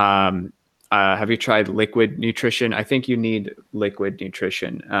 Have you tried liquid nutrition? I think you need liquid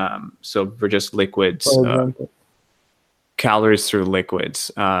nutrition. So for just liquids, For example. calories through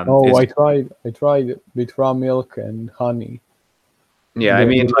liquids. I tried with raw milk and honey. Yeah, I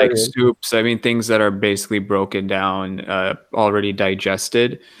mean like soups. I mean things that are basically broken down, already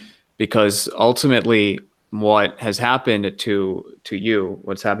digested, because ultimately what has happened to you,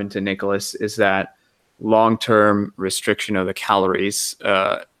 what's happened to Nicholas, is that long-term restriction of the calories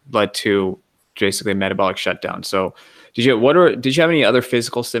led to basically metabolic shutdown. So did you have any other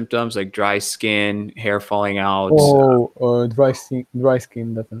physical symptoms like dry skin, hair falling out? Dry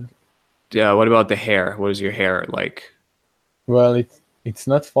skin definitely. Yeah, what about the hair? What is your hair like? Well, it's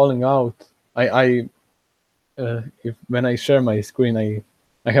not falling out. If when I share my screen, I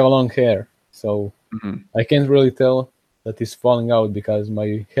have a long hair, so I can't really tell that it's falling out because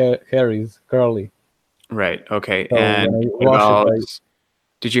my hair is curly. Right. Okay. So and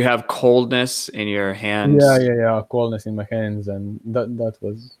did you have coldness in your hands? Yeah. Coldness in my hands, and that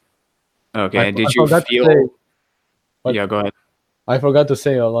was. Okay. And did you feel? Yeah. Go ahead. I forgot to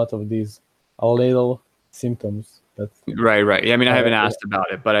say a lot of these little symptoms. Right. Yeah, I mean, I haven't asked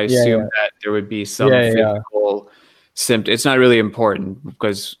about it, but I assume that there would be some physical symptom. It's not really important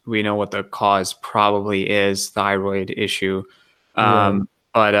because we know what the cause probably is, thyroid issue.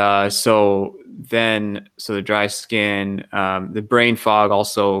 But so the dry skin, the brain fog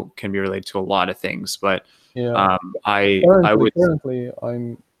also can be related to a lot of things. But currently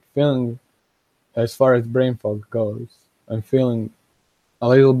I'm feeling, as far as brain fog goes, I'm feeling a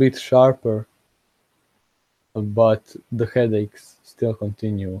little bit sharper, but the headaches still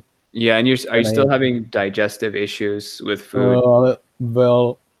continue. Yeah, and are you still having digestive issues with food?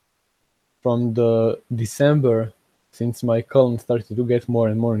 Well, from the December, since my colon started to get more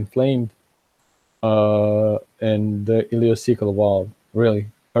and more inflamed, and the ileocecal valve really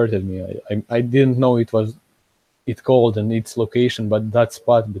hurted me. I didn't know it called and its location, but that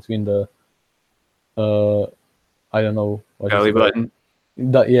spot between the I don't know what belly button.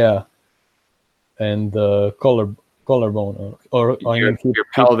 And the collarbone or your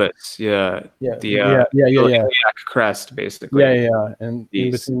pelvis, the iliac crest, basically. And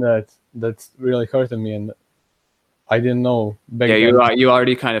in between that's really hurted me, and I didn't know back then. You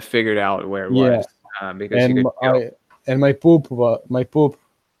already kind of figured out where it was, because and my poop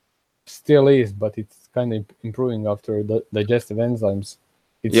still is, but it's kind of improving after the digestive enzymes.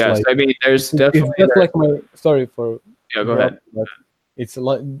 It's I mean, there's definitely. It's just like my. Sorry for. Yeah, go ahead. But it's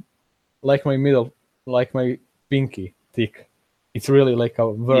like my pinky thick. It's really like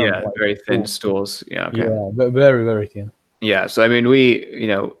a very thin stools. Yeah. Okay. Yeah, very, very thin. Yeah. So I mean,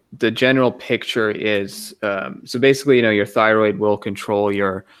 the general picture is so basically, your thyroid will control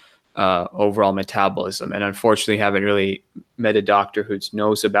your overall metabolism, and unfortunately, haven't really met a doctor who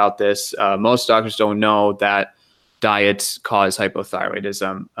knows about this. Most doctors don't know that diets cause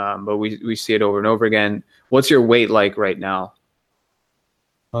hypothyroidism, but we see it over and over again. What's your weight like right now?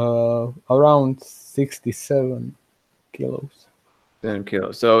 Around 67 kilos. 7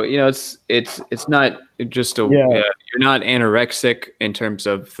 kilos. So it's not just you're not anorexic in terms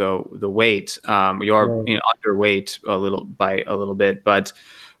of the weight. You are underweight a little bit, but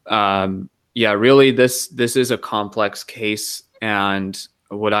really this is a complex case. And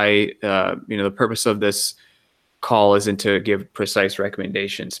what the purpose of this call isn't to give precise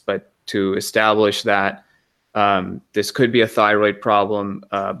recommendations, but to establish that this could be a thyroid problem,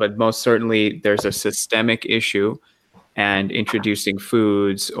 but most certainly there's a systemic issue, and introducing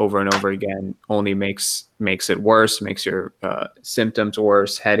foods over and over again only makes it worse, makes your symptoms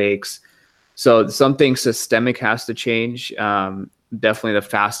worse, headaches. So something systemic has to change. Definitely the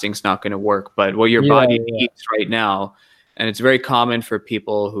fasting's not going to work, but what your body needs right now, and it's very common for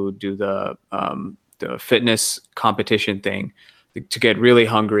people who do the fitness competition thing to get really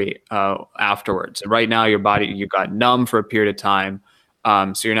hungry afterwards. And right now your body, you got numb for a period of time.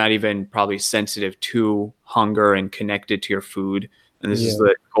 So you're not even probably sensitive to hunger and connected to your food. And this is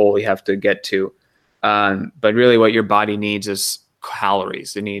the goal we have to get to. But really what your body needs is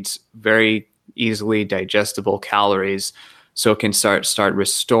calories. It needs very easily digestible calories so it can start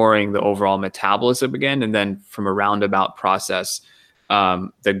restoring the overall metabolism again. And then from a roundabout process,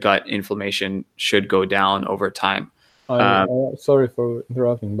 the gut inflammation should go down over time. Sorry for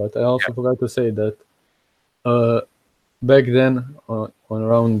interrupting, but I also forgot to say that back then, on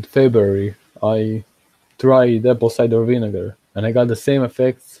around February, I tried apple cider vinegar, and I got the same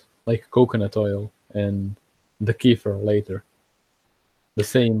effects like coconut oil and the kefir later. The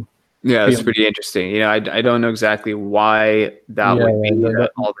same. Yeah, that's pretty interesting. I don't know exactly why that would be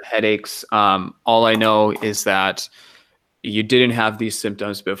all the headaches. All I know is that you didn't have these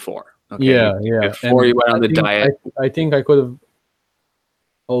symptoms before. Okay? Before you went on the diet. I think I could have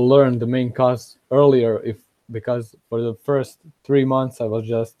learned the main cause earlier because for the first 3 months I was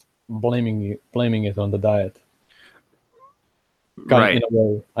just blaming it on the diet. Right. In a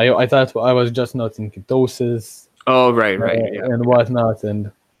way. I thought I was just not in ketosis. Oh, right. And whatnot.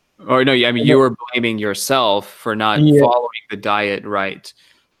 Or no, I mean, you were blaming yourself for not following the diet right.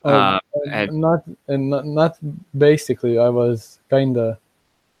 Not basically. I was kind of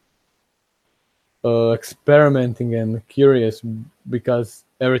experimenting and curious because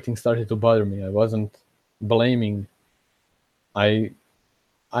everything started to bother me. I wasn't blaming. I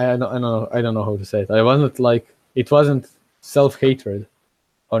don't know how to say it. I wasn't like, it wasn't self-hatred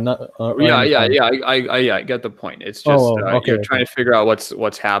or not. I get the point. It's just you're trying to figure out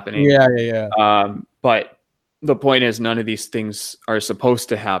what's happening. But the point is, none of these things are supposed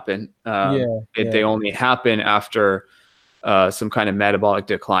to happen. They only happen after some kind of metabolic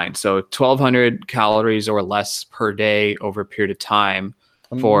decline. So 1,200 calories or less per day over a period of time.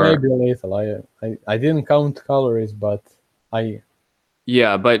 Maybe lethal. I didn't count calories, but I.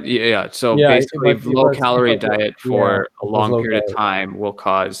 So basically, low calorie diet for a long period of time will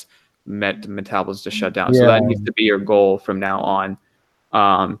cause metabolism to shut down. So that needs to be your goal from now on,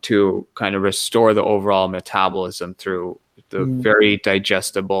 to kind of restore the overall metabolism through the very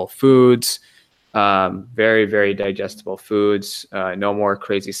digestible foods, very, very digestible foods, no more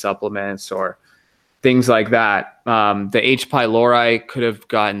crazy supplements or things like that. The H. pylori could have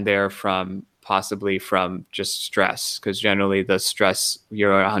gotten there possibly from just stress, because generally the stress,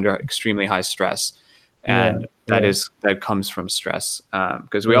 you're under extremely high stress, and that comes from stress,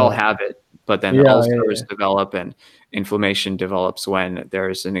 because we all have it, but then ulcers develop and inflammation develops when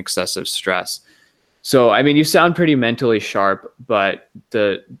there's an excessive stress. So, I mean, you sound pretty mentally sharp, but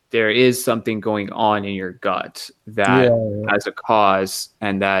there is something going on in your gut that has a cause,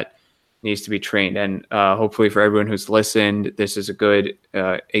 and that needs to be trained. And hopefully for everyone who's listened, this is a good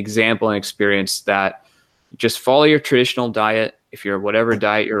example and experience that just follow your traditional diet. If you're whatever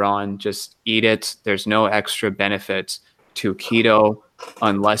diet you're on, just eat it. There's no extra benefits to keto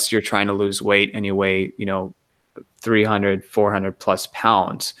unless you're trying to lose weight and you weigh, 300, 400 plus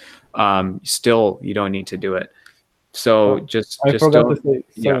pounds. Still, you don't need to do it. So I forgot to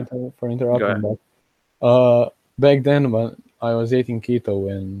say, sorry for interrupting, but back then when I was eating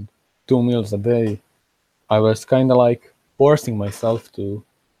keto and 2 meals a day, I was kind of like forcing myself to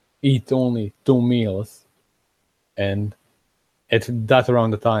eat only 2 meals, and at that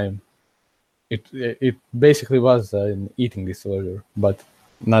around the time, it basically was an eating disorder, but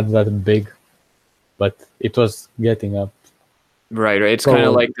not that big, but it was getting up. Right. It's kind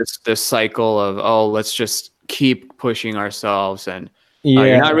of like this cycle of, let's just keep pushing ourselves, and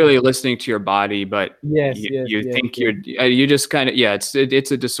you're not really listening to your body, but you just kind of, it's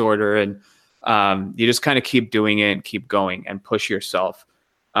a disorder, and you just kind of keep doing it and keep going and push yourself.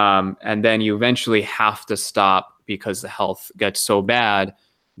 And then you eventually have to stop because the health gets so bad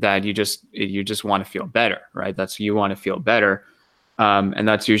that you just want to feel better, right? You want to feel better. And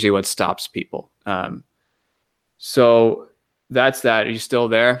that's usually what stops people. So that's that. Are you still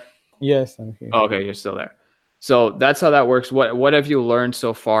there? Yes, I'm here. Okay, you're still there. So that's how that works. What have you learned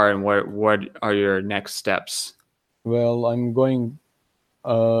so far, and what are your next steps? Well, I'm going.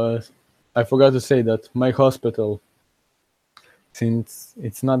 I forgot to say that my hospital, since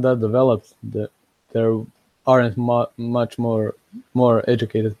it's not that developed, there aren't much more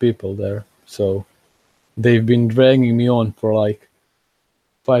educated people there. So they've been dragging me on for like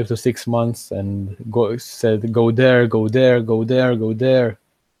 5 to 6 months, and said go there, go there, go there, go there,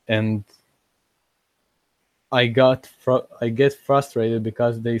 and I get frustrated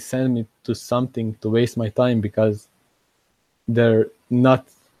because they send me to something to waste my time, because they're not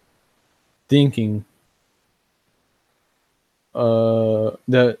thinking.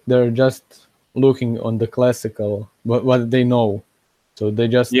 They're just looking on the classical what they know, so they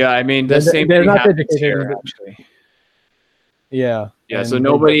just Yeah, I mean, the they're, same they're thing not happens educated here, actually. yeah, Yeah, so and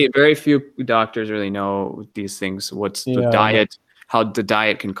they just, very few doctors really know these things, what's the yeah, diet, how the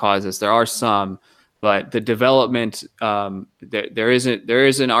diet can cause this. There are some, but the development, there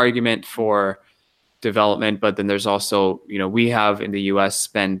is an argument for development, but then there's also, we have in the US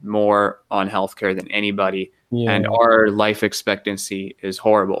spend more on healthcare than anybody, and yeah, our life expectancy is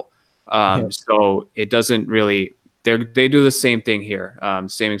horrible. yeah. So it doesn't really, they do the same thing here,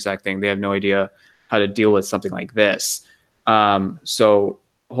 same exact thing. They have no idea how to deal with something like this. So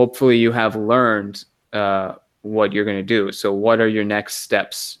hopefully you have learned what you're going to do. So what are your next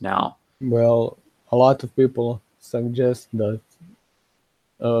steps now? Well, a lot of people suggest that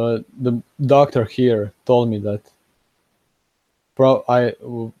the doctor here told me that pro I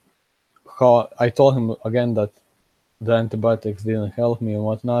how I told him again that the antibiotics didn't help me and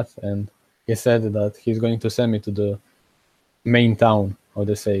whatnot, and he said that he's going to send me to the main town, how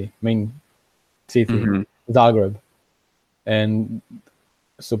they say, main city, Mm-hmm. Zagreb, and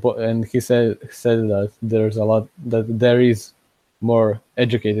and he said that there is more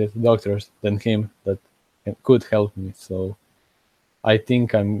educated doctors than him that could help me. So I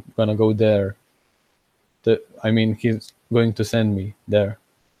think I'm gonna go there. I mean, he's going to send me there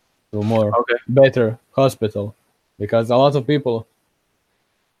to a more Okay. better hospital, because a lot of people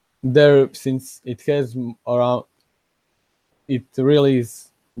there, since it has around, it really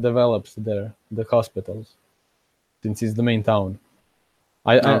is develops there, the hospitals, since it's the main town.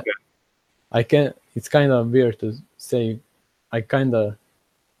 I I, Okay. I can. It's kind of weird to say. I kind of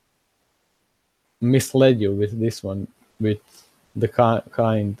misled you with this one, with the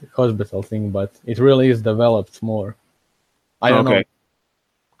kind hospital thing, but it really is developed more. I don't know, Okay.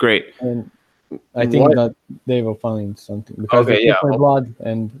 Great. and I think What? that they will find something, because they Okay. took Yeah. my blood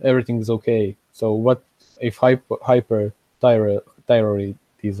and everything's okay. So what if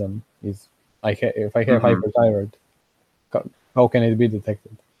hyperthyroidism is? If I have Mhm. hyperthyroid, how can it be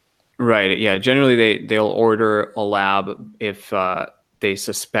detected? Right. Yeah. Generally, they'll order a lab if they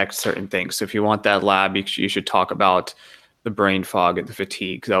suspect certain things. So if you want that lab, you should talk about the brain fog and the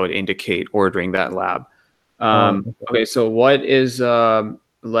fatigue. That would indicate ordering that lab. Okay. Okay. So what is? I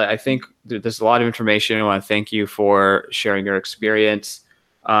think there's a lot of information. I want to thank you for sharing your experience.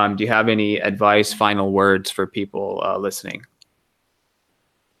 Do you have any advice, final words for people listening?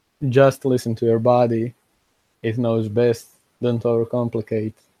 Just listen to your body. It knows best. Don't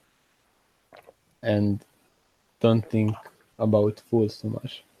overcomplicate, and don't think about foods too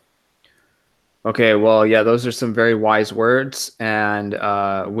much. Okay, well, yeah, those are some very wise words, and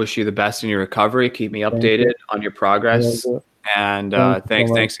wish you the best in your recovery. Keep me Thank you. updated on your Will progress, do. and Thank you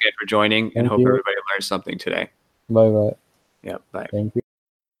so much. thanks again for joining, and Thank hope you. everybody learns something today. Bye bye. Yeah, bye. Thank you.